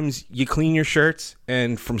sometimes you clean your shirts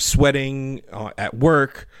and from sweating at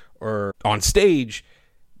work or on stage,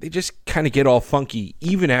 they just kind of get all funky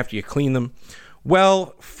even after you clean them.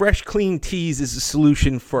 Well, Fresh Clean Tees is a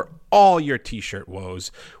solution for all your t-shirt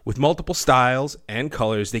woes. With multiple styles and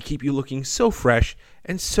colors, they keep you looking so fresh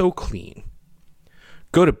and so clean.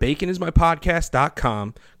 Go to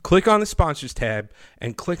baconismypodcast.com, click on the sponsors tab,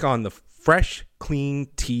 and click on the Fresh Clean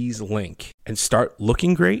Tees link and start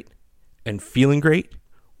looking great and feeling great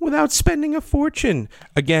without spending a fortune.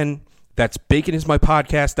 Again, that's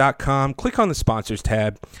baconismypodcast.com. Click on the sponsors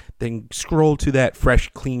tab, then scroll to that Fresh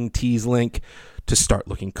Clean Tees link to start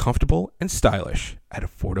looking comfortable and stylish at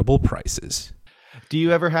affordable prices. Do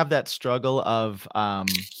you ever have that struggle of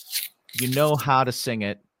you know how to sing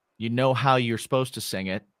it, you know how you're supposed to sing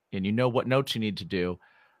it, and you know what notes you need to do,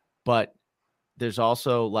 but there's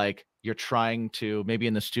also like you're trying to, maybe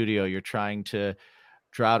in the studio, you're trying to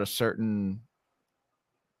draw out a certain,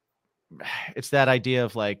 it's that idea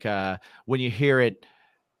of like when you hear it,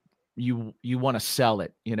 you want to sell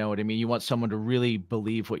it, you know what I mean? You want someone to really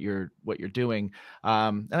believe what you're doing.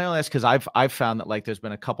 And I only ask because I've found that like there's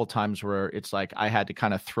been a couple times where it's like I had to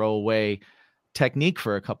kind of throw away technique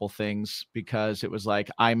for a couple things because it was like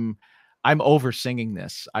I'm over singing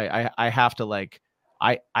this. I have to like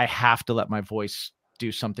I have to let my voice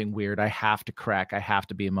do something weird. I have to crack. I have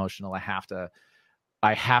to be emotional. I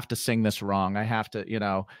have to sing this wrong. I have to,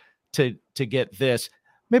 to get this,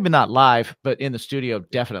 maybe not live, but in the studio,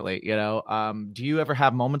 definitely, do you ever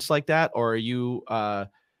have moments like that? Or are you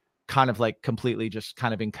kind of like completely just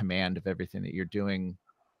kind of in command of everything that you're doing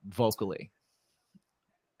vocally?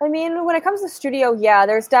 I mean, when it comes to studio, yeah,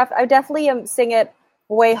 I definitely sing it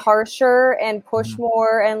way harsher and push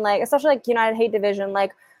more and like, especially like United Hate Division,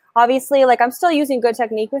 like obviously like I'm still using good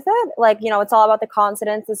technique with it. Like, it's all about the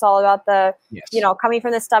consonants. It's all about the, Yes. Coming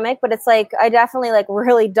from the stomach, but it's like, I definitely like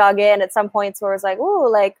really dug in at some points where it's like,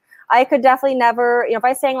 ooh, like I could definitely never, if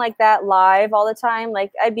I sang like that live all the time,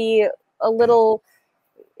 like it'd be a little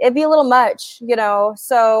much,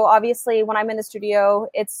 So obviously when I'm in the studio,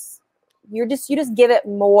 you just give it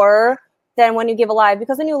more than when you give a live,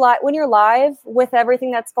 because when you're live with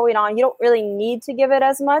everything that's going on, you don't really need to give it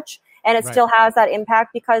as much, and it still has that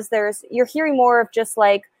impact because you're hearing more of just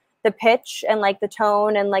like the pitch and like the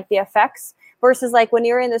tone and like the effects, versus like when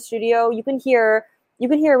you're in the studio, you can hear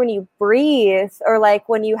when you breathe, or like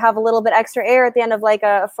when you have a little bit extra air at the end of like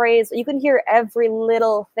a phrase, you can hear every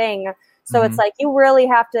little thing. So it's like you really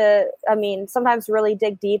have to, sometimes really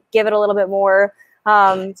dig deep, give it a little bit more.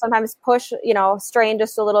 Sometimes push, strain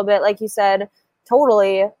just a little bit, like you said,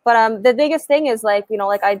 totally. But the biggest thing is like,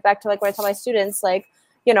 back to like what I tell my students, like,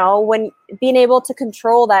 when being able to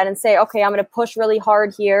control that and say, okay, I'm going to push really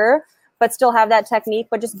hard here, but still have that technique,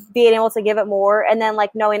 but just being able to give it more. And then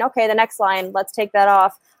like knowing, okay, the next line, let's take that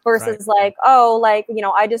off, versus like, oh, like,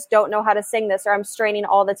 I just don't know how to sing this, or I'm straining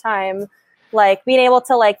all the time. Like being able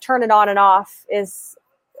to like turn it on and off is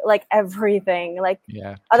like everything. Like,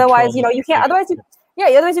 yeah. otherwise, you can't, Yeah,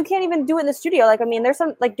 otherwise you can't even do it in the studio. Like, I mean, there's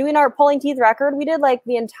some, like, doing our Pulling Teeth record, we did like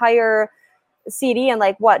the entire CD in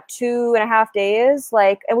like what 2.5 days,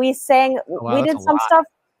 like, and we sang, wow, we that's did a some lot. stuff.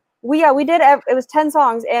 We did it was 10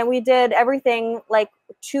 songs, and we did everything like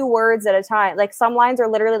 2 words at a time. Like, some lines are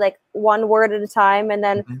literally like 1 word at a time, and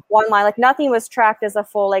then one line, like nothing was tracked as a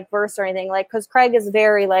full like verse or anything, like, because Craig is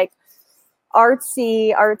very like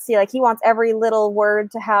artsy, like he wants every little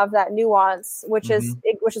word to have that nuance, which is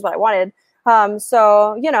what I wanted.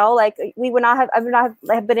 So, you know, like, I would not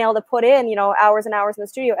have been able to put in, you know, hours and hours in the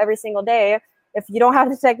studio every single day if you don't have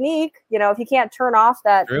the technique, you know, if you can't turn off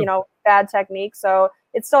that, True. you know, bad technique. So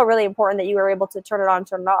it's still really important that you were able to turn it on and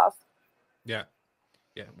turn it off. Yeah.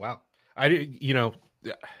 Wow. I did, you know,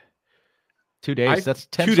 2 days. That's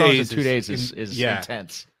 10 2 songs in days 2 days is yeah.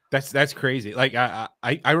 intense. That's crazy. Like,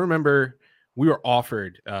 I remember we were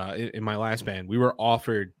offered in my last band, we were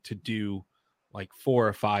offered to do like 4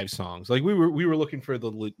 or 5 songs. Like, we were looking for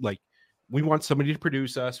the, like, we want somebody to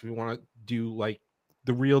produce us. We want to do like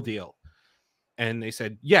the real deal. And they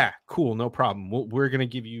said, yeah, cool, no problem. We're going to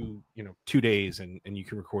give you, you know, 2 days and you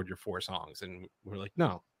can record your 4 songs. And we're like,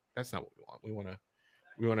 no, that's not what we want.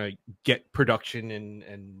 We want to get production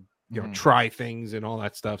and you know, try things and all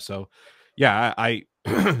that stuff. So yeah, I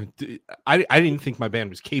didn't think my band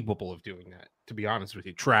was capable of doing that, to be honest with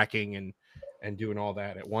you, tracking and doing all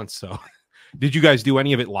that at once. So did you guys do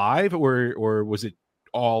any of it live, or was it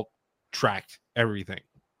all tracked, everything?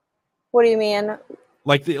 What do you mean?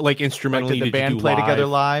 Like instrumentally, Like, did the band play together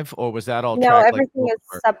live, or was that all No, tracked? everything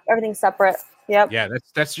everything's separate. Yep. Yeah,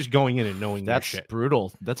 that's just going in and knowing That's shit.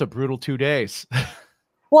 brutal. That's a brutal 2 days.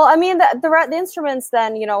 Well, I mean, the instruments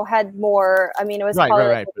then, you know, had more. I mean, it was probably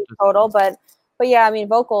right. like total, but yeah, I mean,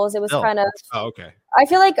 vocals. It was No. kind of. Oh, okay. I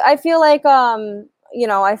feel like you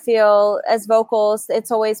know, I feel as vocals,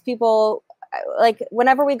 it's always people, like,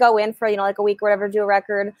 whenever we go in for, you know, like a week or whatever to do a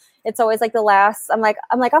record, it's always like the last. I'm like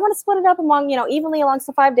I'm gonna split it up among, you know, evenly amongst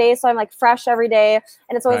the 5 days, so I'm like fresh every day,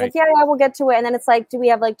 and it's always Right. like, yeah, we'll get to it, and then it's like, do we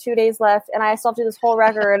have like 2 days left, and I still have to do this whole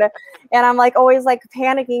record, and I'm like always like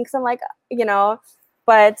panicking because I'm like, you know.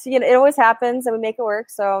 But, you know, it always happens and we make it work.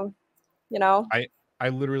 So, you know, I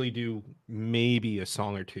literally do maybe a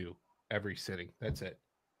song or 2 every sitting. That's it.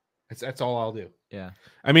 That's all I'll do. Yeah.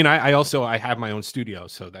 I mean, I also have my own studio,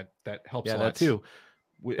 so that helps a lot too.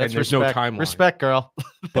 And there's no timeline. Respect, girl.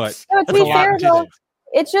 But no, to that's be a lot fair to though, do.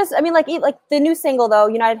 it's just, I mean, like the new single though,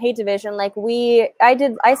 United Hate Division, like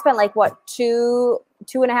I spent like what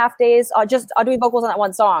 2.5 days just doing vocals on that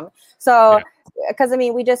one song. So, because I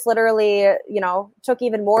mean, we just literally, you know, took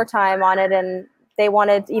even more time on it, and they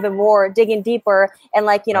wanted even more digging deeper, and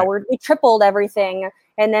like, you know, we tripled everything,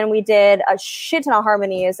 and then we did a shit ton of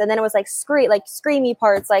harmonies, and then it was like screamy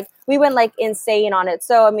parts, like we went like insane on it.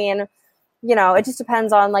 So I mean, you know, it just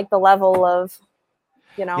depends on like the level of,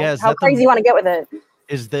 you know, how crazy you want to get with it.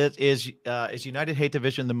 Is United Hate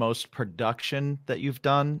Division the most production that you've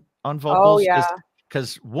done on vocals? Oh yeah.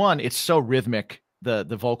 Because one, it's so rhythmic, the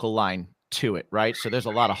vocal line to it, right? So there's a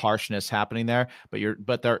lot of harshness happening there,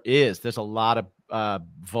 but there's a lot of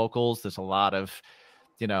vocals, there's a lot of,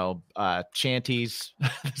 you know, chanties,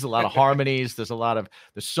 there's a lot of harmonies, there's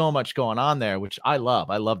so much going on there, which I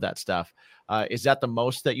love that stuff. Is that the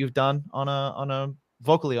most that you've done on a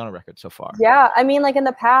vocally on a record so far? Yeah, I mean, like in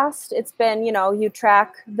the past, it's been, you know, you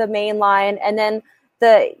track the main line, and then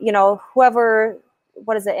the, you know, whoever,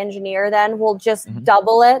 engineer then will just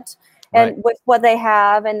double it and with what they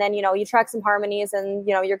have, and then, you know, you track some harmonies, and,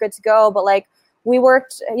 you know, you're good to go. But like, we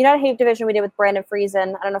worked United Hate Division, we did with Brandon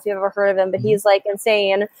Friesen. I don't know if you've ever heard of him, but he's like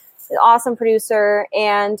insane, awesome producer.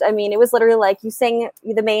 And I mean, it was literally like, you sing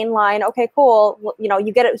the main line, okay, cool, well, you know,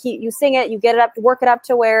 you get it, you sing it, you get it up, work it up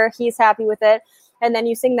to where he's happy with it, and then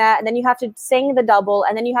you sing that, and then you have to sing the double,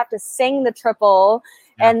 and then you have to sing the triple,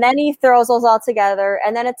 and then he throws those all together,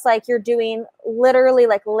 and then it's like you're doing literally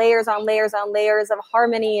like layers on layers on layers of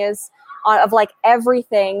harmonies of like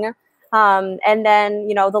everything, and then,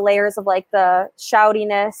 you know, the layers of like the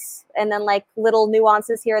shoutiness, and then like little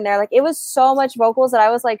nuances here and there. Like, it was so much vocals that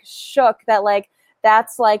I was like shook that like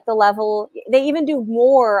that's like the level. They even do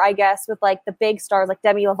more, I guess, with like the big stars like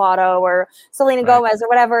Demi Lovato or Selena Gomez or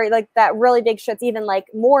whatever. Like that really big shit's even like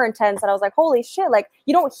more intense. And I was like, holy shit! Like,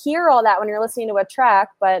 you don't hear all that when you're listening to a track,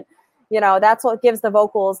 but you know, that's what gives the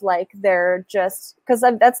vocals like they're just, because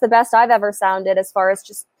that's the best I've ever sounded as far as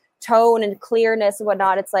just tone and clearness and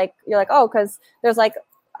whatnot. It's like you're like, oh, because there's like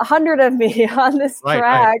 100 of me on this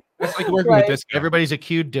track. That's like working with this guy. Everybody's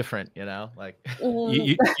cued different, you know, like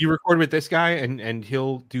you record with this guy, and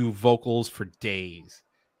he'll do vocals for days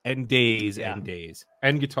and days and days,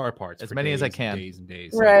 and guitar parts as many as I can. days and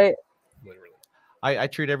days, right? Literally. I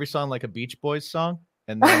treat every song like a Beach Boys song,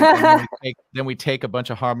 and then we take a bunch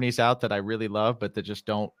of harmonies out that I really love, but that just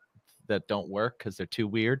don't work because they're too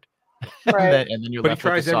weird. Right. and then you're But he left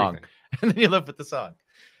with tries the song, everything. and then you're left with the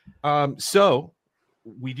song. So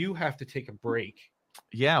we do have to take a break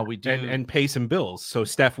Yeah, we do. and pay some bills. So,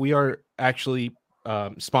 Steph, we are actually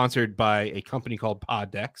sponsored by a company called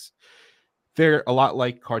Poddex. They're a lot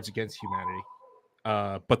like Cards Against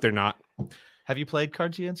Humanity, but they're not. Have you played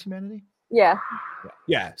Cards Against Humanity? Yeah.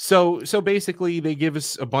 Yeah. So basically, they give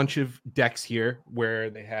us a bunch of decks here where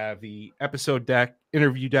they have the episode deck,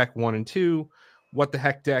 interview deck 1 and 2, what the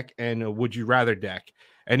heck deck, and a would you rather deck.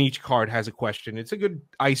 And each card has a question. It's a good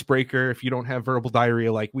icebreaker if you don't have verbal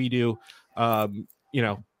diarrhea like we do.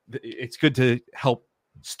 It's good to help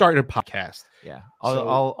start a podcast. Yeah, So-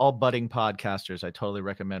 all budding podcasters. I totally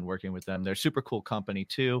recommend working with them. They're super cool company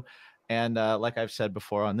too. And like I've said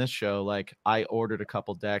before on this show, like I ordered a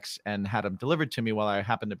couple decks and had them delivered to me while I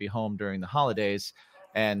happened to be home during the holidays,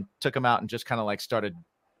 and took them out and just kind of like started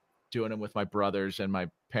doing them with my brothers and my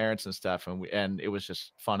parents and stuff. And it was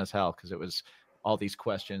just fun as hell because it was all these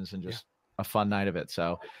questions and just a fun night of it.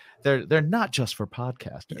 So they're not just for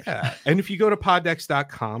podcasters. Yeah. And if you go to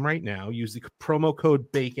poddex.com right now, use the promo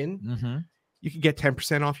code BACON, Mm-hmm. you can get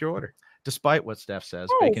 10% off your order. Despite what Steph says,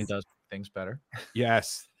 Nice. bacon does things better.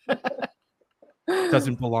 Yes.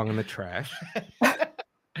 Doesn't belong in the trash.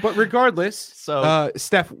 But regardless, So-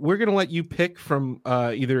 Steph, we're going to let you pick from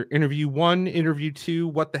either interview 1, interview 2,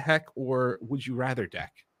 what the heck, or would you rather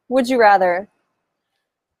deck. Would you rather?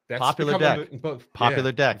 That's Popular becoming deck. both,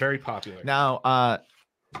 Popular deck. Very popular. Now,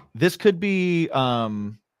 this could be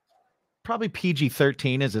probably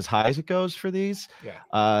PG-13 is as high as it goes for these.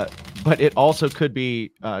 Yeah. But it also could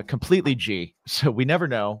be completely G. So we never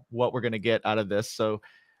know what we're going to get out of this. So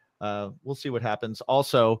we'll see what happens.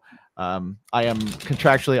 Also, I am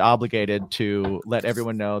contractually obligated to let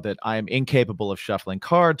everyone know that I am incapable of shuffling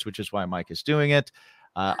cards, which is why Mike is doing it.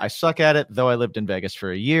 I suck at it, though I lived in Vegas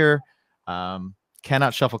for a year.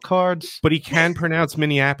 Cannot shuffle cards. But he can pronounce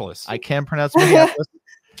Minneapolis. I can pronounce Minneapolis.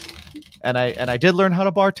 And I did learn how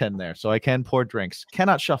to bartend there, so I can pour drinks.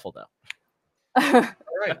 Cannot shuffle though. All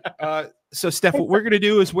right. So, Steph, what we're going to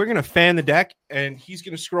do is we're going to fan the deck, and he's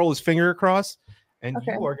going to scroll his finger across, and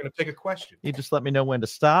Okay. you are going to pick a question. You just let me know when to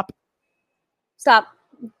stop. Stop.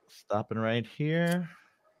 Stopping right here.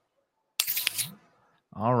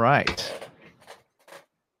 All right.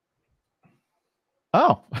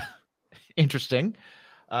 Oh, interesting.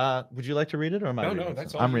 Would you like to read it, or am I? No, reading no, this?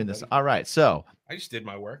 that's all I'm you, reading this. buddy. All right. So, I just did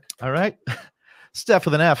my work. all right. Steph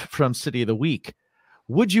with an F from City of the Week.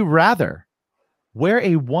 Would you rather wear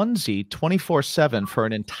a onesie 24/7 for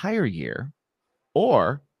an entire year,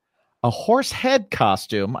 or a horse head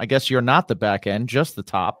costume? I guess you're not the back end, just the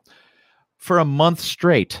top, for a month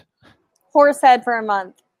straight. Horse head for a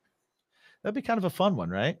month. That'd be kind of a fun one,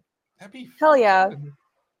 right? That'd be Hell yeah. fun.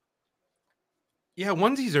 Yeah,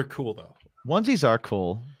 onesies are cool though. Onesies are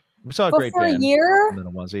cool. We saw a But great for a band year, in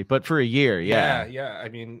a onesie, but for a year, yeah. Yeah. I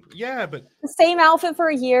mean, yeah, but the same outfit for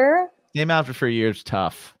a year. Same outfit for a year is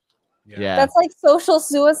tough. Yeah. That's like social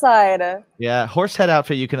suicide. Yeah. Horse head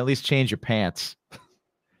outfit, you can at least change your pants.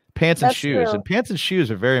 Pants and That's shoes. true. And pants and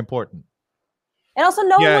shoes are very important. And also,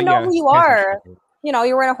 no one will know who you Pants and are. shit. You know,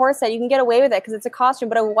 you're wearing a horse head. You can get away with it because it's a costume.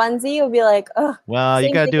 But a onesie would be like, ugh. Well, you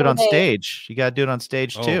Same got to thing do it all on day. stage. You got to do it on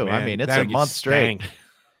stage Oh, too. I man, mean, it's that'd a get month straight. stank.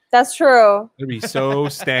 That's true. It'd be so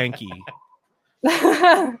stanky.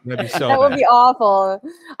 that That'd be so would bad. be awful.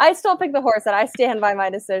 I still pick the horse head. I stand by my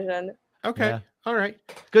decision. Okay. Yeah. All right.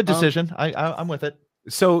 Good decision. I'm with it.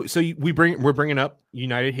 So we're bringing up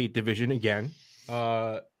United Hate Division again.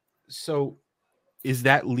 So is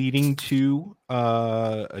that leading to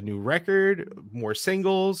a new record, more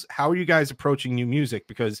singles? How are you guys approaching new music?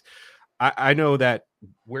 Because I know that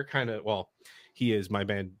we're kind of, well, he is, my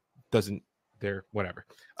band doesn't, they're whatever.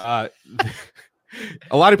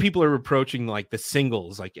 A lot of people are approaching like the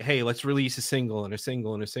singles, like, hey, let's release a single and a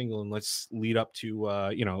single and a single, and let's lead up to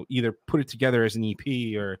either put it together as an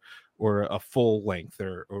EP or a full length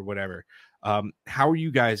or whatever. How are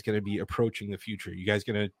you guys going to be approaching the future? You guys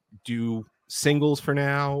going to do singles for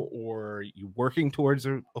now, or are you working towards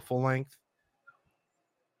a full length?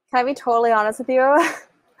 Can I be totally honest with you?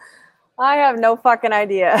 I have no fucking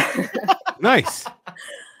idea. Nice.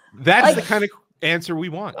 That's Like- the kind of answer we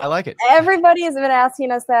want. I like it. Everybody has been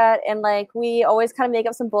asking us that, and like we always kind of make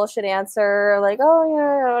up some bullshit answer, like, oh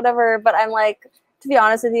yeah, whatever. But I'm like, to be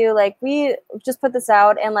honest with you, like we just put this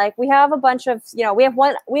out, and like we have a bunch of, we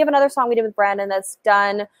have another song we did with Brandon that's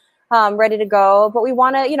done. ready to go. But we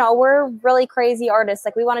want to, you know, we're really crazy artists.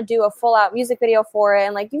 Like we want to do a full out music video for it.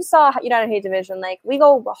 And like you saw United Hate Division, like we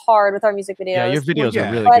go hard with our music videos. Yeah, your videos yeah.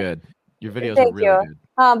 are really good. Your videos are really good.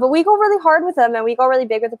 But we go really hard with them and we go really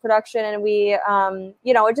big with the production, and we,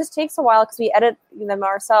 you know, it just takes a while because we edit them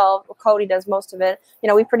ourselves. Cody does most of it. You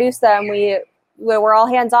know, we produce them. We're all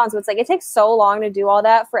hands on. So it's like, it takes so long to do all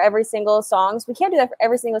that for every single song. So we can't do that for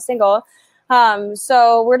every single single.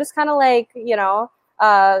 So we're just kind of like, you know,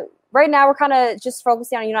 right now we're kind of just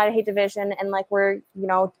focusing on United Hate Division, and like we're, you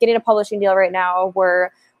know, getting a publishing deal right now. We're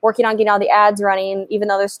working on getting all the ads running, even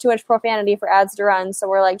though there's too much profanity for ads to run. So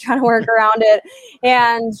we're like trying to work around it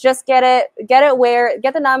and just get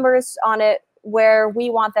the numbers on it where we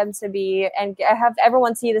want them to be, and have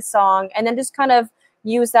everyone see the song, and then just kind of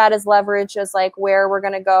use that as leverage as like where we're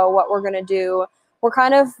going to go, what we're going to do. We're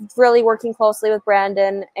kind of really working closely with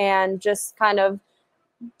Brandon and just kind of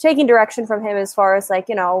taking direction from him as far as like,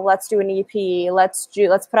 you know, let's do an EP, let's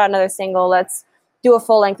put out another single, let's do a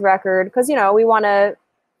full length record. Cause you know, we want to,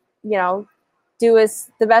 you know, do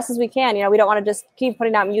the best as we can. You know, we don't want to just keep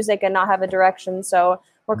putting out music and not have a direction. So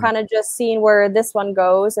we're kind of just seeing where this one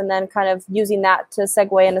goes and then kind of using that to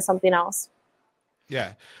segue into something else.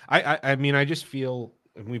 Yeah. I mean, I just feel,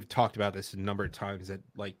 and we've talked about this a number of times, that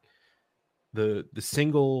like the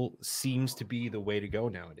single seems to be the way to go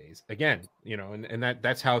nowadays. Again, you know, and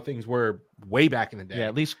that's how things were way back in the day. Yeah,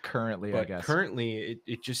 at least currently, but I guess. Currently,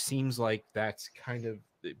 it just seems like that's kind of,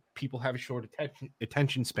 people have a short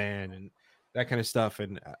attention span and that kind of stuff.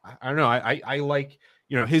 And I don't know. I like,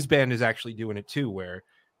 you know, his band is actually doing it too, where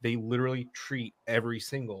they literally treat every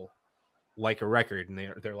single like a record, and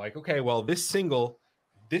they're like, okay, well, this single,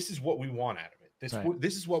 this is what we want out of it.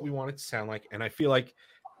 This is what we want it to sound like. And I feel like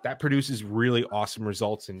that produces really awesome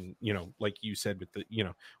results. And, you know, like you said, with the, you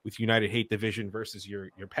know, with United Hate Division versus your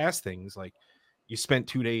past things, like you spent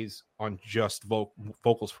 2 days on just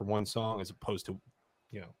vocals for one song, as opposed to,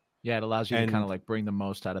 you know. Yeah, it allows you to kind of like bring the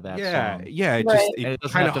most out of that song. Yeah, it Right. just It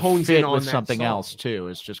doesn't kind have of to hones fit in on with that something song. else too.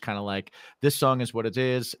 It's just kind of like, this song is what it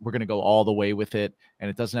is. We're gonna go all the way with it, and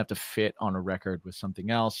it doesn't have to fit on a record with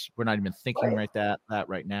something else. We're not even thinking that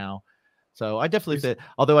right now. So I definitely think,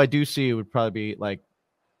 although I do see it would probably be like,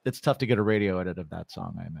 it's tough to get a radio edit of that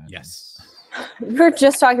song, I imagine. Yes. We were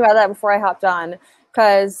just talking about that before I hopped on,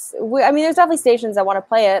 because I mean, there's definitely stations that want to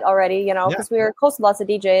play it already, you know, because we were close to lots of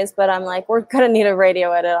DJs, but I'm like, we're gonna need a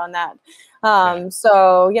radio edit on that.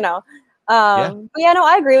 So, you know, but yeah, no,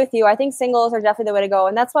 I agree with you. I think singles are definitely the way to go.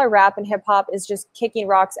 And that's why rap and hip hop is just kicking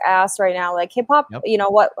rock's ass right now. Like hip hop, you know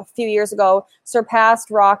what, a few years ago surpassed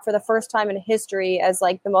rock for the first time in history as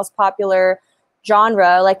like the most popular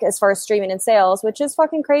genre, like as far as streaming and sales, which is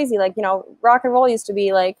fucking crazy. Like, you know, rock and roll used to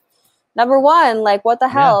be like number one, like what the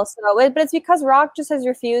hell? So, but it's because rock just has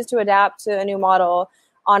refused to adapt to a new model.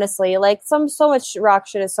 Honestly, like so much rock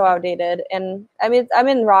shit is so outdated. And I mean, I'm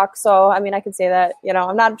in rock, so I mean, I could say that, you know,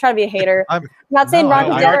 I'm not trying to be a hater. I'm not saying rock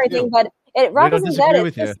is dead or anything, but rock isn't dead.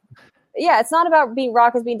 It's just, it's not about being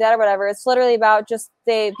rock is being dead or whatever. It's literally about just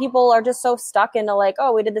people are just so stuck into like,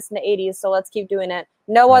 oh, we did this in the 80s, so let's keep doing it.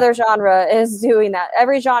 No other genre is doing that.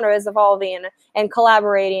 Every genre is evolving and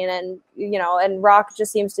collaborating, and, you know, and rock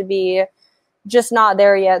just seems to be just not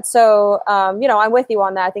there yet. So, you know, I'm with you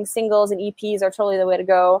on that. I think singles and EPs are totally the way to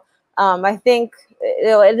go. I think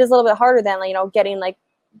it is a little bit harder than, you know,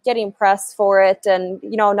 getting press for it, and,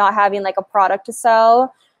 you know, not having like a product to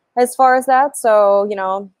sell as far as that. So, you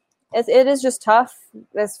know, it is just tough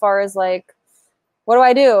as far as like, what do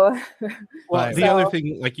I do? Well, the other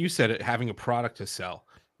thing, like you said, having a product to sell,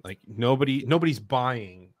 like nobody's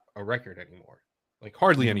buying a record anymore. Like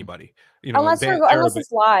hardly anybody, you know, unless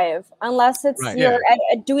it's live, unless it's you're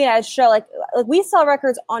doing it as a show. Like we sell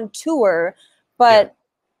records on tour, but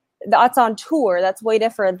that's on tour. That's way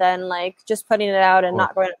different than like just putting it out and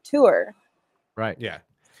not going on tour. Right. Yeah.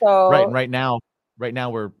 So right now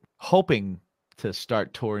we're hoping to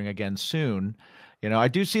start touring again soon. You know, I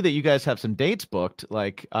do see that you guys have some dates booked.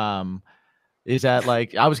 Like, is that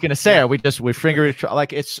like, I was going to say, we figure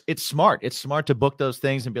like it's smart. It's smart to book those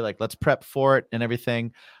things and be like, let's prep for it and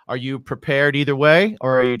everything. Are you prepared either way?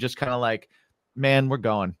 Or are you just kind of like, man, we're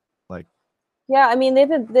going? Like, yeah, I mean,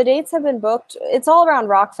 the dates have been booked. It's all around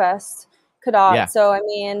Rockfest, Cadott. Yeah. So, I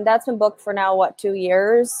mean, that's been booked for now, 2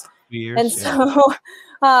 years? 2 years. And so,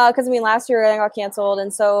 because I mean, last year I got canceled,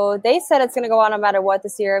 and so they said it's going to go on no matter what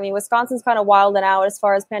this year. I mean, Wisconsin's kind of wilding out as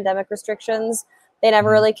far as pandemic restrictions. They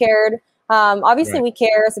never really cared. Obviously, we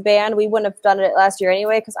care as a band. We wouldn't have done it last year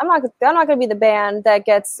anyway, because I'm not going to be the band that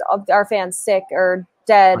gets our fans sick or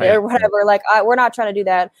dead or whatever. Like, we're not trying to do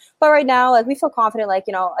that. But right now, like, we feel confident. Like,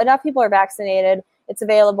 you know, enough people are vaccinated. it's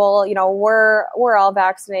available. You know, we're all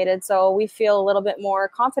vaccinated, so we feel a little bit more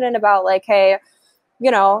confident about like, hey, you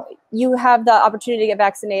know, you have the opportunity to get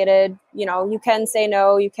vaccinated. You know, you can say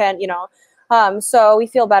no, you can, you know. So we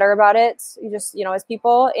feel better about it, just, you know, as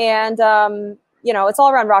people. And, you know, it's all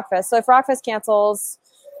around Rockfest. So if Rockfest cancels,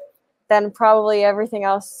 then probably everything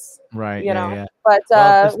else, Right. you know. Yeah. But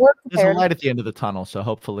Well, we're there's a prepared. light at the end of the tunnel, so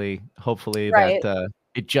hopefully Right. that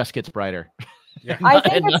it just gets brighter. Yeah. I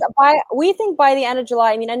think we think by the end of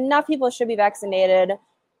July, I mean, enough people should be vaccinated.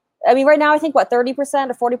 I mean, right now, I think, what,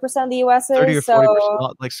 30% or 40% of the U.S. 30 or is? 40%,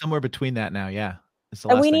 So, like somewhere between that now. Yeah. It's the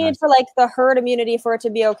and last we thing I need for, like, the herd immunity for it to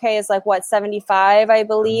be okay is, like, what, 75, I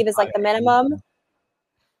believe, is, like, the minimum.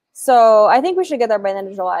 So I think we should get there by the end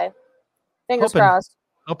of July. Fingers Hoping. crossed.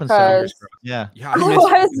 Hoping Because so. Yeah. Yeah, I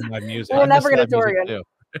Otherwise, miss live music. we're I miss never gonna live tour music, again. too.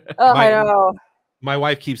 Oh, My- I know. My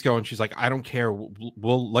wife keeps going. She's like, I don't care.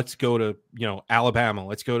 Let's go to, you know, Alabama.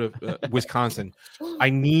 Let's go to Wisconsin.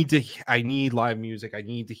 I need live music. I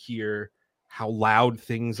need to hear how loud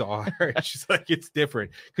things are. She's like, it's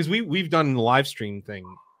different because we've done the live stream thing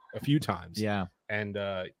a few times. Yeah. And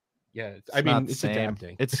yeah, It's I not mean, the it's same.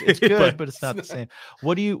 adapting. It's good, but it's not the same.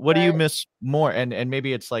 What do you Right. miss more? And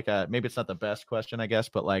maybe it's like maybe it's not the best question, I guess,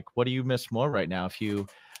 but like, what do you miss more right now? Do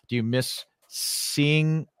you miss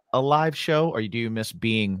seeing a live show, or do you miss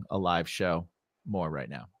being a live show more right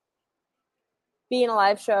now? Being a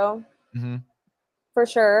live show. Mm-hmm. For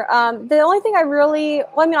sure. The only thing well,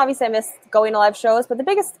 I mean, obviously I miss going to live shows, but the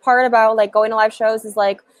biggest part about like going to live shows is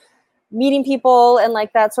like meeting people and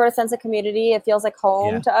like that sort of sense of community. It feels like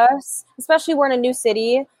home to us, especially we're in a new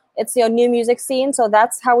city. It's, you know, new music scene. So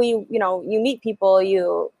that's how you meet people,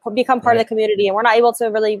 you become part of the community, and we're not able to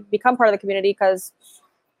really become part of the community because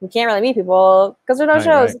we can't really meet people because there's no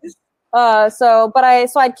shows. So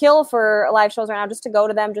I'd kill for live shows right now just to go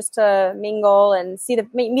to them, just to mingle and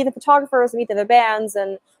meet the photographers, meet the other bands,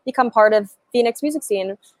 and become part of Phoenix music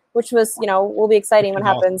scene, which was, you know, will be exciting when it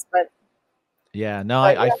happens. But yeah, no,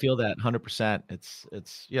 I feel that 100%.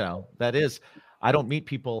 It's, you know, that is, I don't meet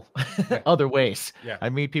people other ways. Yeah. I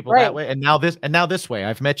meet people that way. And now this way,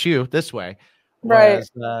 I've met you this way. Right.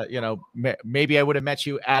 Whereas, you know, maybe I would have met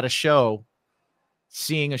you at a show,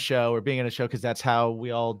 seeing a show or being in a show, because that's how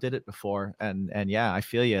we all did it before. And yeah, I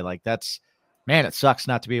feel you. Like man, it sucks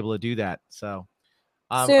not to be able to do that. So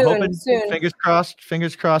hoping, fingers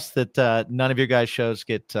crossed that none of your guys' shows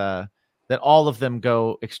get that all of them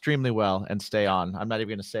go extremely well and stay on. I'm not even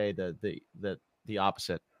going to say the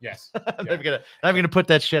opposite. Yes. I'm not gonna put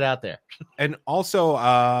that shit out there. And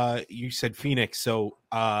also, you said Phoenix, so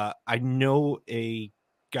I know a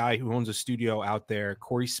guy who owns a studio out there,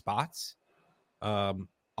 Corey Spots.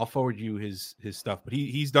 I'll forward you his stuff, but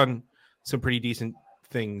he's done some pretty decent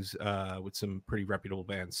things with some pretty reputable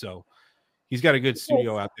bands. So he's got a good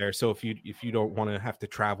studio out there. So if you don't want to have to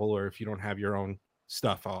travel, or if you don't have your own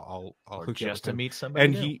stuff, I'll hook you up just with him. to meet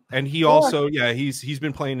somebody. And he also he's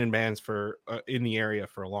been playing in bands for in the area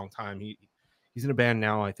for a long time. He's in a band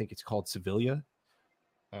now. I think it's called Sevilla.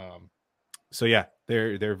 So yeah,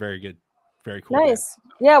 they're very good, very cool. Nice.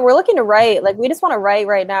 Band. Yeah, we're looking to write. Like we just want to write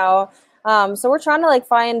right now. So we're trying to like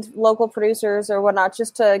find local producers or whatnot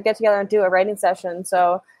just to get together and do a writing session.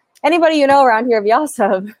 So anybody you know around here would be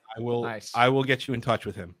awesome. I will get you in touch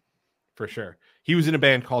with him for sure. He was in a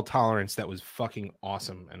band called Tolerance that was fucking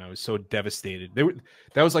awesome, and I was so devastated.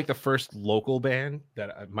 That was like the first local band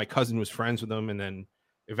that my cousin was friends with them, and then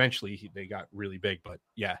eventually they got really big. But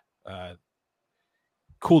yeah,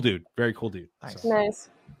 cool dude, very cool dude. Nice. Nice.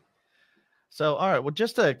 So all right, well,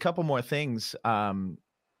 just a couple more things,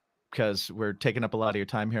 because we're taking up a lot of your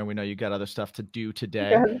time here, and we know you got other stuff to do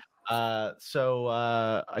today. We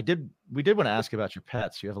did want to ask about your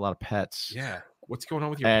pets. You have a lot of pets. Yeah. What's going on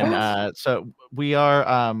with your pets? So we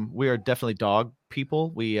are definitely dog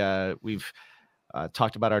people. We've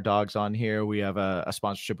talked about our dogs on here. We have a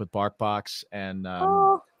sponsorship with BarkBox, and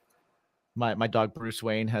my dog Bruce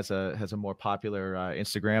Wayne has a more popular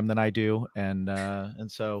Instagram than I do, and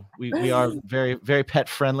so we are very, very pet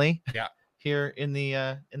friendly. Yeah. Here in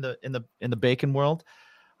the bacon world.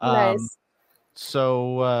 Nice.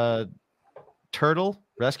 So Turtle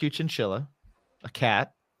rescue chinchilla, a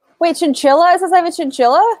cat. Wait, chinchilla? It says I have a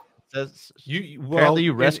chinchilla? Apparently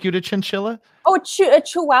you rescued a chinchilla? Oh, a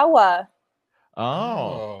chihuahua.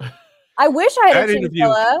 Oh. I wish I had a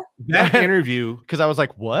chinchilla. That interview, because I was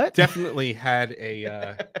like, what? Definitely had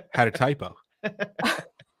a typo.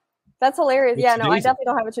 That's hilarious. It's yeah, no, amazing. I definitely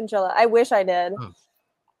don't have a chinchilla. I wish I did. Oh.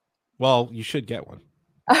 Well, you should get one.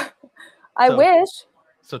 I wish.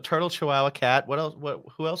 So turtle, chihuahua, cat. What else?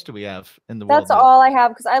 Who else do we have in the world? That's all I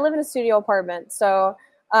have because I live in a studio apartment. So,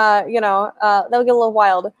 that would get a little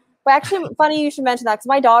wild. But actually, funny you should mention that because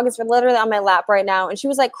my dog is literally on my lap right now, and she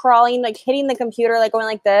was like crawling, like hitting the computer, like going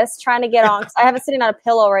like this, trying to get on. Cause I have it sitting on a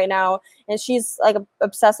pillow right now, and she's like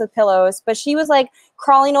obsessed with pillows. But she was like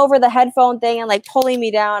crawling over the headphone thing and like pulling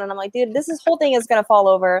me down, and I'm like, dude, this whole thing is gonna fall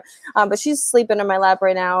over. But she's sleeping in my lap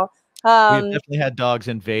right now. We've definitely had dogs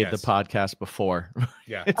invade Yes. the podcast before.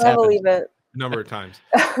 Yeah, It's I happened. believe it. a number of times.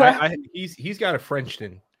 He's got a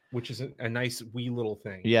Frenchton, which is a nice wee little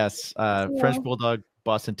thing. Yes, French Bulldog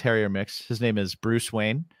Boston Terrier mix. His name is Bruce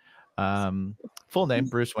Wayne. Full name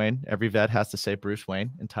Bruce Wayne. Every vet has to say Bruce Wayne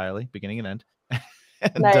entirely, beginning and end.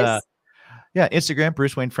 And, Nice. yeah, Instagram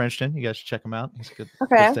Bruce Wayne Frenchton. You guys should check him out. He's good.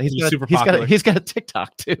 Okay. He's got a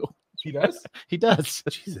TikTok too. He does. He does.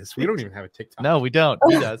 Jesus, we don't even have a TikTok. No, we don't.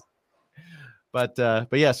 He does. But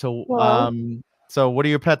yeah. So Well. so what are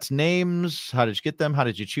your pets' names? How did you get them? How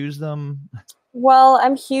did you choose them? Well,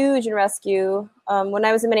 I'm huge in rescue. When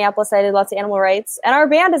I was in Minneapolis, I did lots of animal rights. And our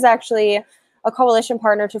band is actually a coalition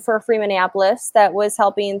partner to Fur Free Minneapolis that was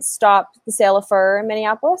helping stop the sale of fur in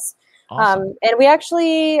Minneapolis. Awesome. And we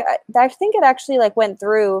actually, I think it actually like went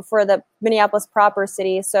through for the Minneapolis proper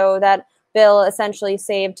city. So that bill essentially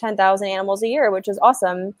saved 10,000 animals a year, which is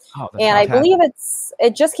awesome. Oh, that's And I fantastic. believe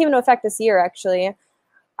it just came into effect this year, actually.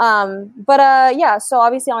 Yeah, so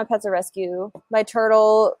obviously all my pets are rescue. My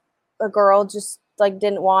turtle, a girl just like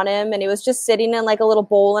didn't want him, and he was just sitting in like a little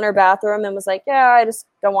bowl in her bathroom and was like, yeah, I just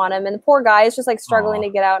don't want him. And the poor guy is just like struggling Aw. to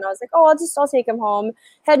get out, and I was like, oh, I'll take him home.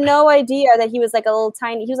 Had no idea that he was like a little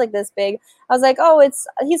tiny, he was like this big. I was like, oh,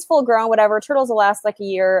 he's full grown, whatever, turtles will last like a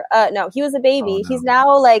year. No, he was a baby. Oh, no. He's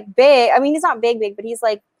now like big. I mean, he's not big, but he's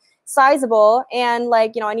like sizable, and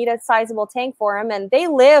like, I need a sizable tank for him, and they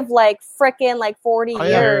live like frickin' like 40 Oh,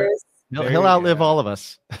 yeah. years. He'll outlive all of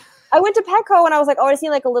us. I went to Petco and I was like, oh, I just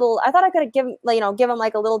need like a little, I thought I could give him, like, give him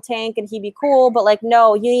like a little tank and he'd be cool, but like,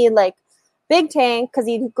 no, you need like big tank because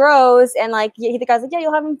he grows, and like, the guy's like, yeah,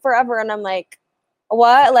 you'll have him forever. And I'm like,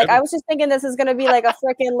 what? Like, I was just thinking this is going to be like a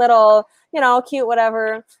freaking little, cute,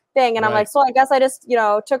 whatever thing. And I'm Right. like, so I guess I just,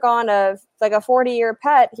 took on a 40-year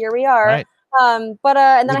pet. Here we are. Right. And then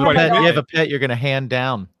I have my You dog. have a pet you're going to hand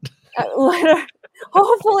down.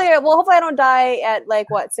 Hopefully I don't die at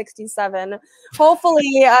 67.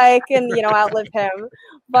 Hopefully I can outlive him.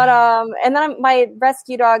 But and then my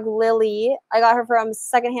rescue dog Lily, I got her from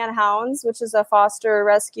Secondhand Hounds, which is a foster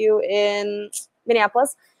rescue in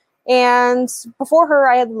Minneapolis. And before her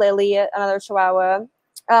I had Lily, another Chihuahua.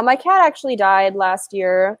 My cat actually died last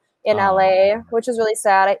year in Aw. LA, which is really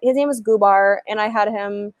sad. His name was Gubar, and I had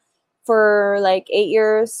him for like 8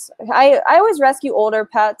 years. I always rescue older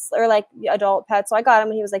pets or like adult pets. So I got him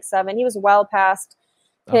when he was like 7. He was well past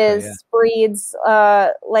his breed's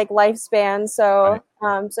lifespan. So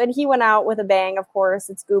and he went out with a bang, of course.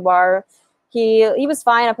 It's Gubar. He was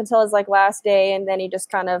fine up until his last day, and then he just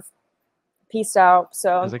kind of peaced out.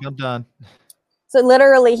 So He's like, I'm done. so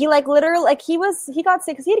literally he got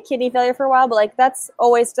sick because he had kidney failure for a while, but that's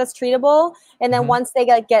treatable. And then Mhm. once they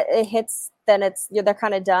get it hits, then they're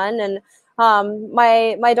kind of done. And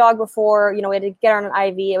my dog before, we had to get her on an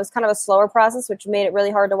IV. It was kind of a slower process, which made it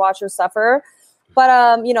really hard to watch her suffer.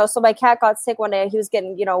 But so my cat got sick one day. He was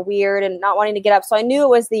getting, weird and not wanting to get up. So I knew it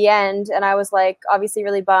was the end, and I was obviously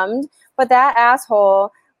really bummed. But that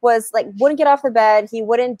asshole was wouldn't get off the bed. He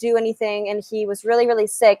wouldn't do anything, and he was really, really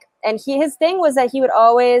sick. And his thing was that he would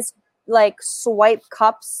always swipe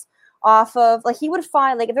cups off of he would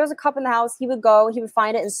find if there was a cup in the house, he would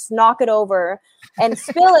find it and knock it over and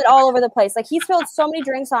spill it all over the place. He spilled so many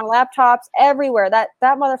drinks on laptops everywhere. That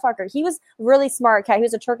motherfucker. He was really smart cat. He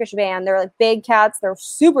was a Turkish van. They're big cats. They're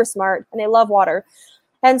super smart and they love water.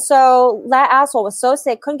 And so that asshole was so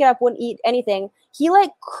sick, couldn't get up, wouldn't eat anything. He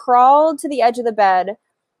crawled to the edge of the bed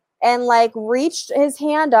and reached his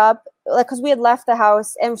hand up because we had left the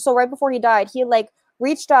house. And so right before he died, he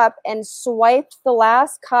reached up and swiped the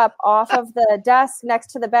last cup off of the desk next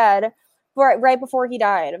to the bed right before he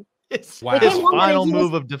died. It's Wow. his They came home and final he was-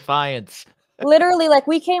 move of defiance. Literally,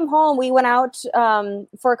 we came home, we went out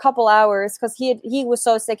for a couple hours because he was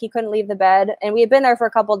so sick he couldn't leave the bed, and we had been there for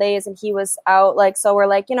a couple days and he was out. So we're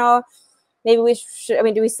maybe we should.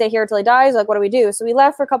 Do we stay here till he dies? What do we do? So we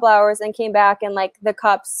left for a couple hours and came back, and the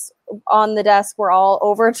cups on the desk were all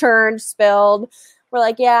overturned, spilled.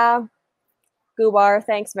 We're yeah. Gubar,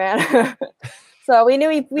 thanks, man. So we knew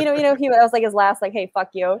he that was his last hey, fuck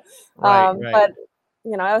you. Right. But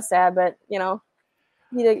I was sad, but it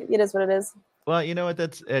is what it is. Well, you know what?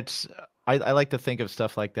 I like to think of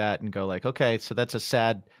stuff like that and go okay, so that's a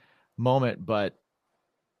sad moment, but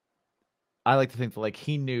I like to think that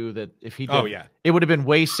he knew that if he did, Oh yeah. it would have been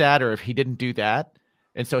way sadder if he didn't do that.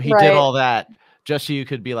 And so he Right. did all that just so you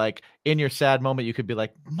could be like, in your sad moment, you could be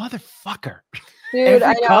like, motherfucker. Dude,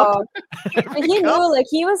 I Every cup? know. But Every he cup? knew, like,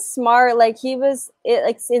 he was smart. Like, he was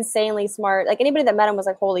insanely smart. Like, anybody that met him was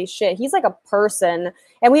like, holy shit, he's like a person.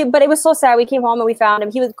 But it was so sad. We came home and we found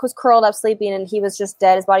him. He was curled up sleeping and he was just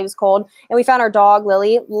dead. His body was cold. And we found our dog,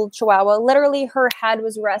 Lily, little Chihuahua. Literally, her head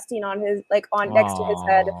was resting on his, like, on next to his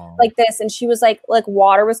head, Aw. like this. And she was like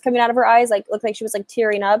water was coming out of her eyes. Like, looked like she was like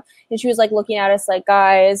tearing up. And she was like looking at us like,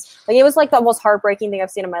 guys. Like, it was like the most heartbreaking thing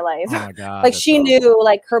I've seen in my life. Oh my God. Like, that's she awesome. knew,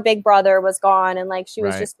 like, her big brother was gone and like she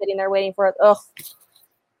was Right. just sitting there waiting for it. Ugh,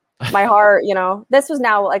 my heart, this was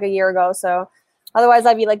now like a year ago, so otherwise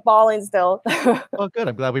I'd be like bawling still. Well, good.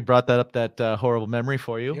 I'm glad we brought that up, that horrible memory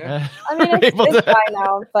for you. Yeah. I mean, it's fine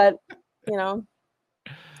now, but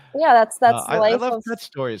yeah, that's the I life love of pet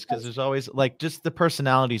stories because there's always like just the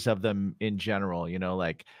personalities of them in general,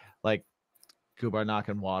 like Gubar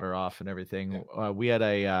knocking water off and everything. We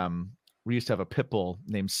used to have a pit bull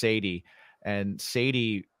named Sadie, and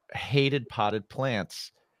Sadie hated potted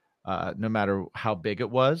plants. No matter how big it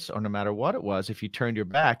was or no matter what it was, if you turned your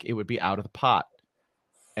back, it would be out of the pot.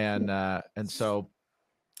 And so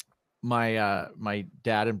my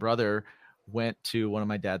dad and brother went to one of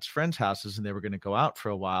my dad's friends' houses and they were going to go out for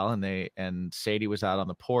a while, and Sadie was out on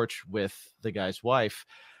the porch with the guy's wife,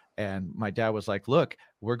 and my dad was like, look,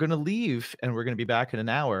 we're going to leave and we're going to be back in an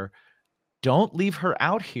hour. Don't leave her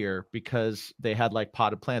out here, because they had like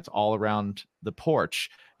potted plants all around the porch.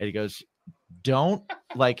 And he goes, don't,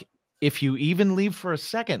 like, if you even leave for a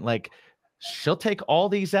second, like, she'll take all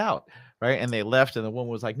these out. Right. And they left, and the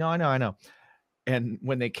woman was like, no, I know. And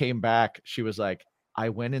when they came back, she was like, I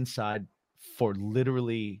went inside for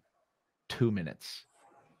literally 2 minutes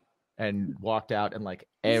and walked out, and like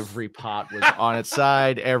every pot was on its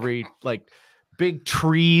side, every like big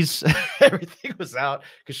trees, everything was out,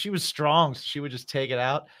 because she was strong. So she would just take it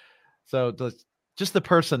out. So just the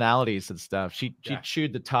personalities and stuff. She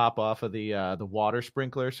chewed the top off of the water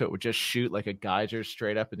sprinkler, so it would just shoot like a geyser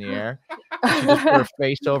straight up in the air. She just put her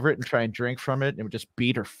face over it and try and drink from it, and it would just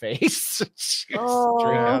beat her face. She would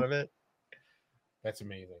drink out of it. That's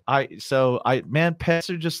amazing. Man, pets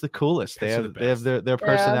are just the coolest. They have their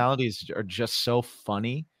personalities are just so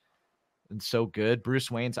funny and so good.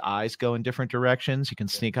 Bruce Wayne's eyes go in different directions. You can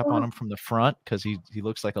sneak up on him from the front because he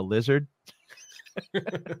looks like a lizard.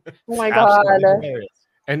 Oh my God. Hilarious.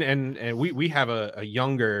 And we have a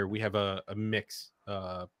younger, we have a mix,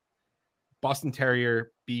 Boston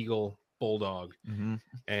Terrier, Beagle, Bulldog,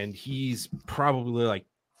 and he's probably like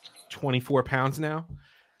 24 pounds now.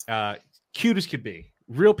 Cute as could be.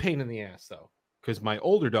 Real pain in the ass though, because my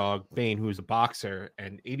older dog Bane, who is a boxer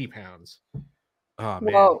and 80 pounds, oh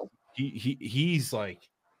man, Whoa. he's like,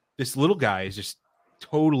 this little guy is just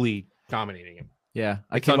totally dominating him. Yeah,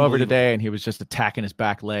 I It's came over unbelievable. today and he was just attacking his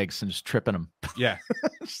back legs and just tripping him. Yeah.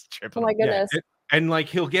 Just tripping Oh my him. goodness. And like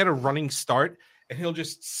he'll get a running start and he'll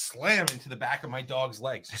just slam into the back of my dog's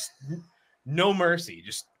legs. Just no mercy.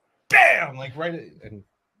 Just bam, like right. And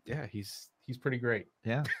yeah, he's pretty great.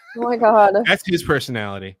 Yeah. Oh my God. That's his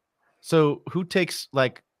personality. So who takes,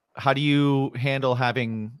 like, how do you handle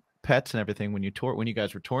having pets and everything when you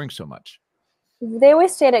guys were touring so much? They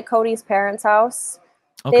always stayed at Cody's parents' house.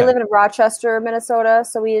 Okay. They live in Rochester, Minnesota,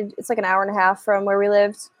 so it's like an hour and a half from where we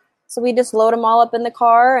lived. So we just load them all up in the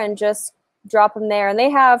car and just drop them there. And they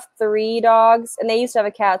have 3 dogs, and they used to have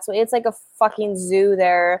a cat, so it's like a fucking zoo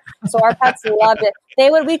there. So our pets loved it.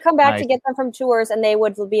 We'd come back to get them from tours, and they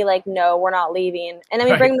would be like, "No, we're not leaving." And then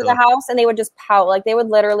we bring them to the house, and they would just pout, like they would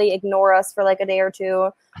literally ignore us for like a day or two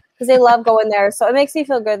because they love going there. So it makes me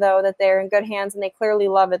feel good though that they're in good hands, and they clearly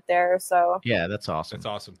love it there. So Yeah, that's awesome. That's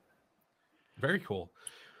awesome. Very cool.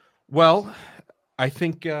 Well, I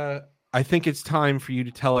think it's time for you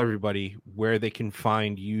to tell everybody where they can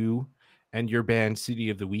find you and your band City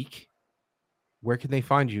of the Week. Where can they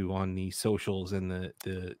find you on the socials and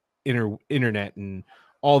the internet and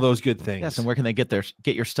all those good things? Yes, and where can they get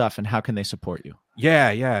your stuff, and how can they support you?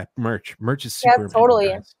 Yeah, merch is super important, totally.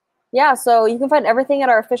 guys. Yeah, so you can find everything at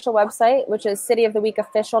our official website, which is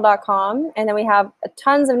cityoftheweekofficial.com. And then we have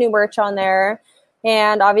tons of new merch on there.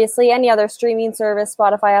 And obviously any other streaming service,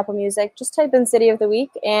 Spotify, Apple Music, just type in City of the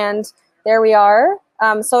Week and there we are.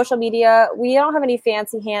 Social media, we don't have any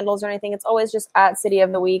fancy handles or anything. It's always just at City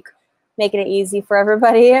of the Week, making it easy for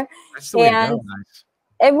everybody. That's the way to go. Nice.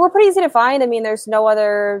 And we're pretty easy to find. I mean, there's no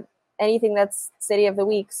other anything that's City of the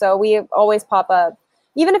Week. So we always pop up.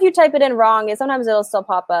 Even if you type it in wrong, sometimes it'll still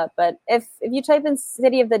pop up. But if you type in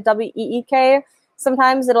City of the WEEK,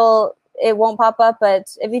 sometimes it won't pop up.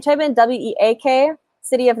 But if you type in WEAK,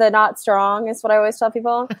 city of the not strong is what I always tell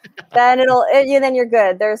people. Then then you're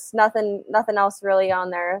good. There's nothing else really on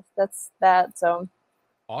there. That's that. So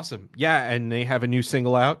Awesome. Yeah, and they have a new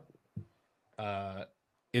single out.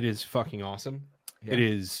 It is fucking awesome. Yeah. It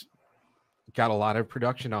is got a lot of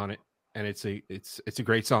production on it, and it's a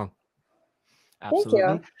great song. Thank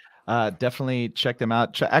you. Definitely check them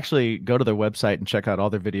out. Actually, go to their website and check out all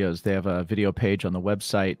their videos. They have a video page on the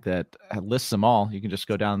website that lists them all. You can just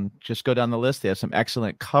go down the list. They have some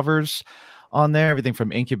excellent covers on there. Everything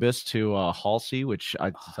from Incubus to Halsey, which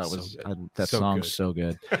I thought so was good. that So song's good. so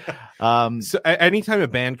good. So anytime a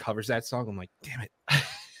band covers that song, I'm like, damn it,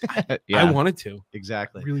 Yeah, I wanted to.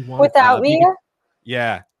 exactly. I really wanted. Without me,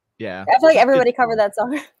 Yeah, Yeah, I feel like It's everybody good. covered that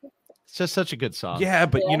song. It's just such a good song. yeah,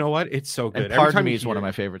 but Yeah. you know what? It's so good. and Every Pardon time Me you is one of hear my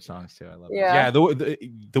it. favorite songs too. I love it. Yeah. Yeah,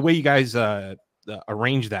 the way you guys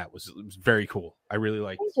arranged that was very cool. I really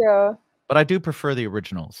liked. Thank you. But I do prefer the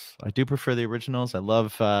originals. I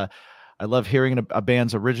love hearing a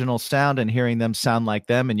band's original sound and hearing them sound like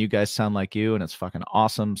them, and you guys sound like you, and it's fucking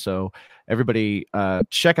awesome. So everybody,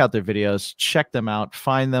 check out their videos, check them out,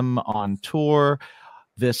 find them on tour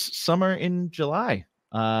this summer in July.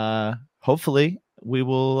 Hopefully, we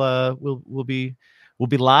will we'll be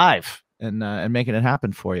live and making it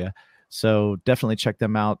happen for you. So definitely check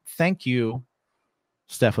them out. Thank you,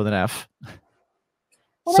 Steph with an F.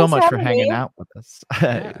 Well, So thanks much for having hanging me. out with us.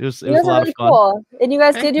 Yeah. It was You a guys are lot really of fun. cool, and you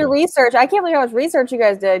guys Thank did your you. research. I can't believe how much research you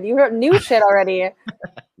guys did. You knew shit already.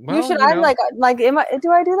 Well, you should. you I'm know. like,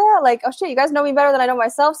 do I do that? Like, oh shit, you guys know me better than I know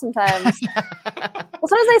myself sometimes. Well,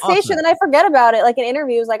 sometimes I say Awesome. shit, then I forget about it. Like in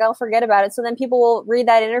interviews, like I'll forget about it. So then people will read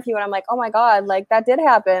that interview, and I'm like, oh my god, like that did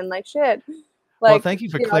happen. Like shit. Well, Like, thank you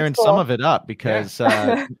for it's clearing cool. some of it up because you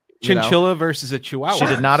know, Chinchilla versus a Chihuahua. she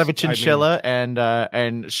did not have a I mean, chinchilla,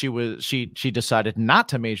 and she decided not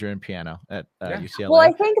to major in piano at Yeah. UCLA. Well,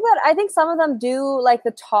 I think some of them do like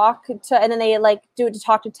the talk to, and then they like do it to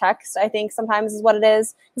talk to text. I think sometimes is what it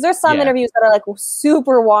is. Because there's some Yeah. interviews that are like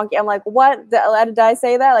super wonky. I'm like, what? Did I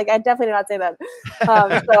say that? Like, I definitely did not say that.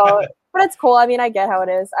 So, but it's cool. I mean, I get how it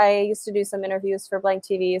is. I used to do some interviews for Blank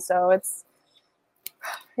TV, so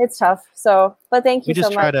it's tough. So, but thank you we so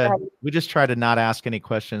just much. try for to having me. try to not ask any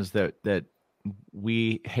questions that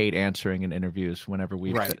we hate answering in interviews whenever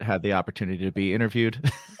we've Right. had the opportunity to be interviewed.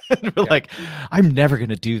 We're Yeah. like, I'm never going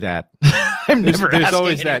to do that. I'm There's, never. there's asking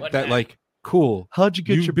always anyone that like cool. How'd you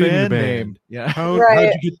get You've your been in the band band. name? Yeah. How'd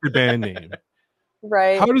Right. you get your band name?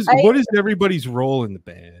 Right. What is everybody's role in the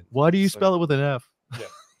band? Why do you It's spell it with an F?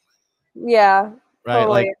 Yeah. Right.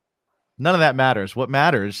 Totally. Like none of that matters. What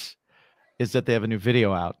matters is that they have a new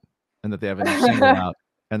video out and that they have a new single out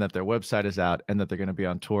and that their website is out and that they're going to be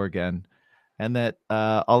on tour again and that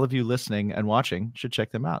all of you listening and watching should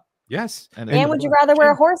check them out. Yes. And would you rather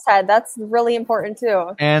wear a horse head? That's really important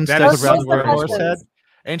too. And That Steph is would rather super wear a horse important. head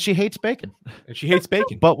and she hates bacon. And she hates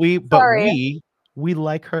bacon. But we Sorry.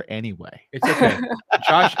 like her anyway. It's okay.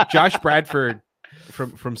 Josh Bradford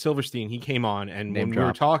from Silverstein, he came on, and Name when we were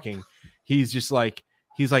drop. talking, he's like,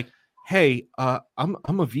 hey, I'm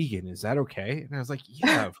a vegan. Is that okay? And I was like,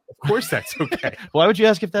 yeah, of course that's okay. Why would you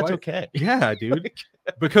ask if that's What? okay? Yeah, dude.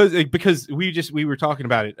 because we were talking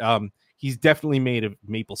about it. He's definitely made of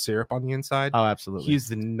maple syrup on the inside. Oh, absolutely. He's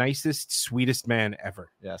the nicest, sweetest man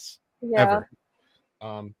ever. yes. Yeah.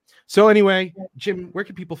 Ever. So anyway, Jim, where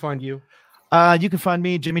can people find you? You can find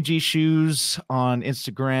me, Jimmy G Shoes, on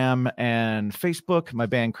Instagram and Facebook. My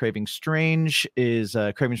band Craving Strange is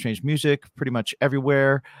Craving Strange Music, pretty much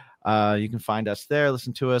everywhere. You can find us there,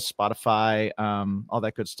 listen to us, Spotify, all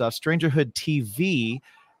that good stuff. Strangerhood TV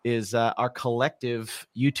is our collective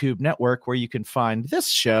YouTube network where you can find this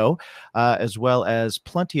show, as well as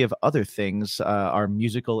plenty of other things, our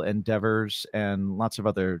musical endeavors and lots of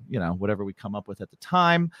other, whatever we come up with at the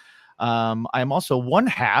time. I'm also one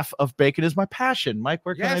half of Bacon is My Passion. Mike,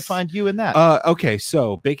 where can I Yes. find you in that? Okay,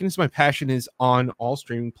 so Bacon is My Passion is on all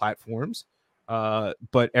streaming platforms.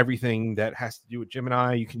 But everything that has to do with Jim and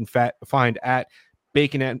I, you can find at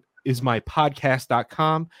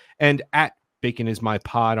baconismypodcast.com and at Bacon is My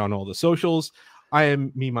Pod on all the socials. I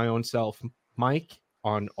am me, my own self, Mike,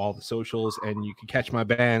 on all the socials, and you can catch my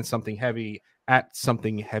band Something Heavy at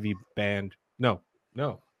Something Heavy Band. No,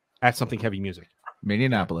 at Something Heavy Music.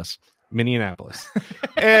 Minneapolis. Minneapolis.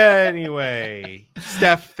 Anyway,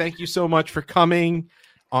 Steph, thank you so much for coming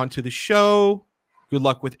onto the show. Good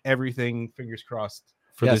luck with everything. Fingers crossed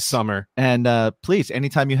for Yes. this summer. And please,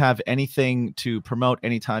 anytime you have anything to promote,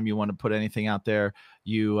 anytime you want to put anything out there,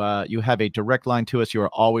 you have a direct line to us. You are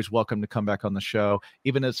always welcome to come back on the show,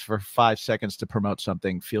 even if it's for 5 seconds to promote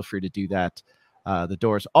something. Feel free to do that. The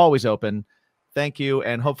door is always open. Thank you,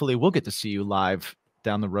 and hopefully we'll get to see you live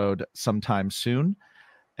down the road sometime soon.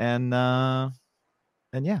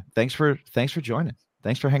 And yeah, thanks for joining.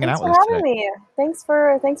 Thanks for hanging Thanks out for with us having today. me. Thanks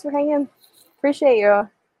for hanging. Appreciate you. All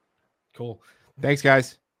Cool. Thanks,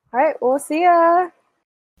 guys. right, we'll see ya.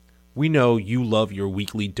 We know you love your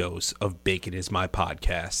weekly dose of Bacon is My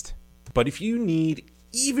Podcast. But if you need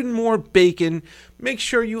even more bacon, make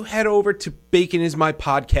sure you head over to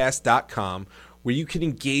baconismypodcast.com where you can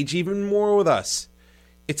engage even more with us.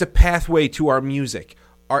 It's a pathway to our music,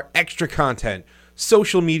 our extra content,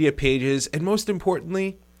 social media pages, and most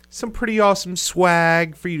importantly, some pretty awesome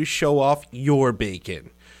swag for you to show off your bacon.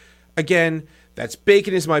 Again, that's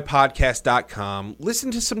baconismypodcast.com.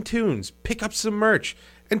 Listen to some tunes, pick up some merch,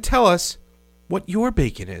 and tell us what your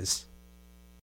bacon is.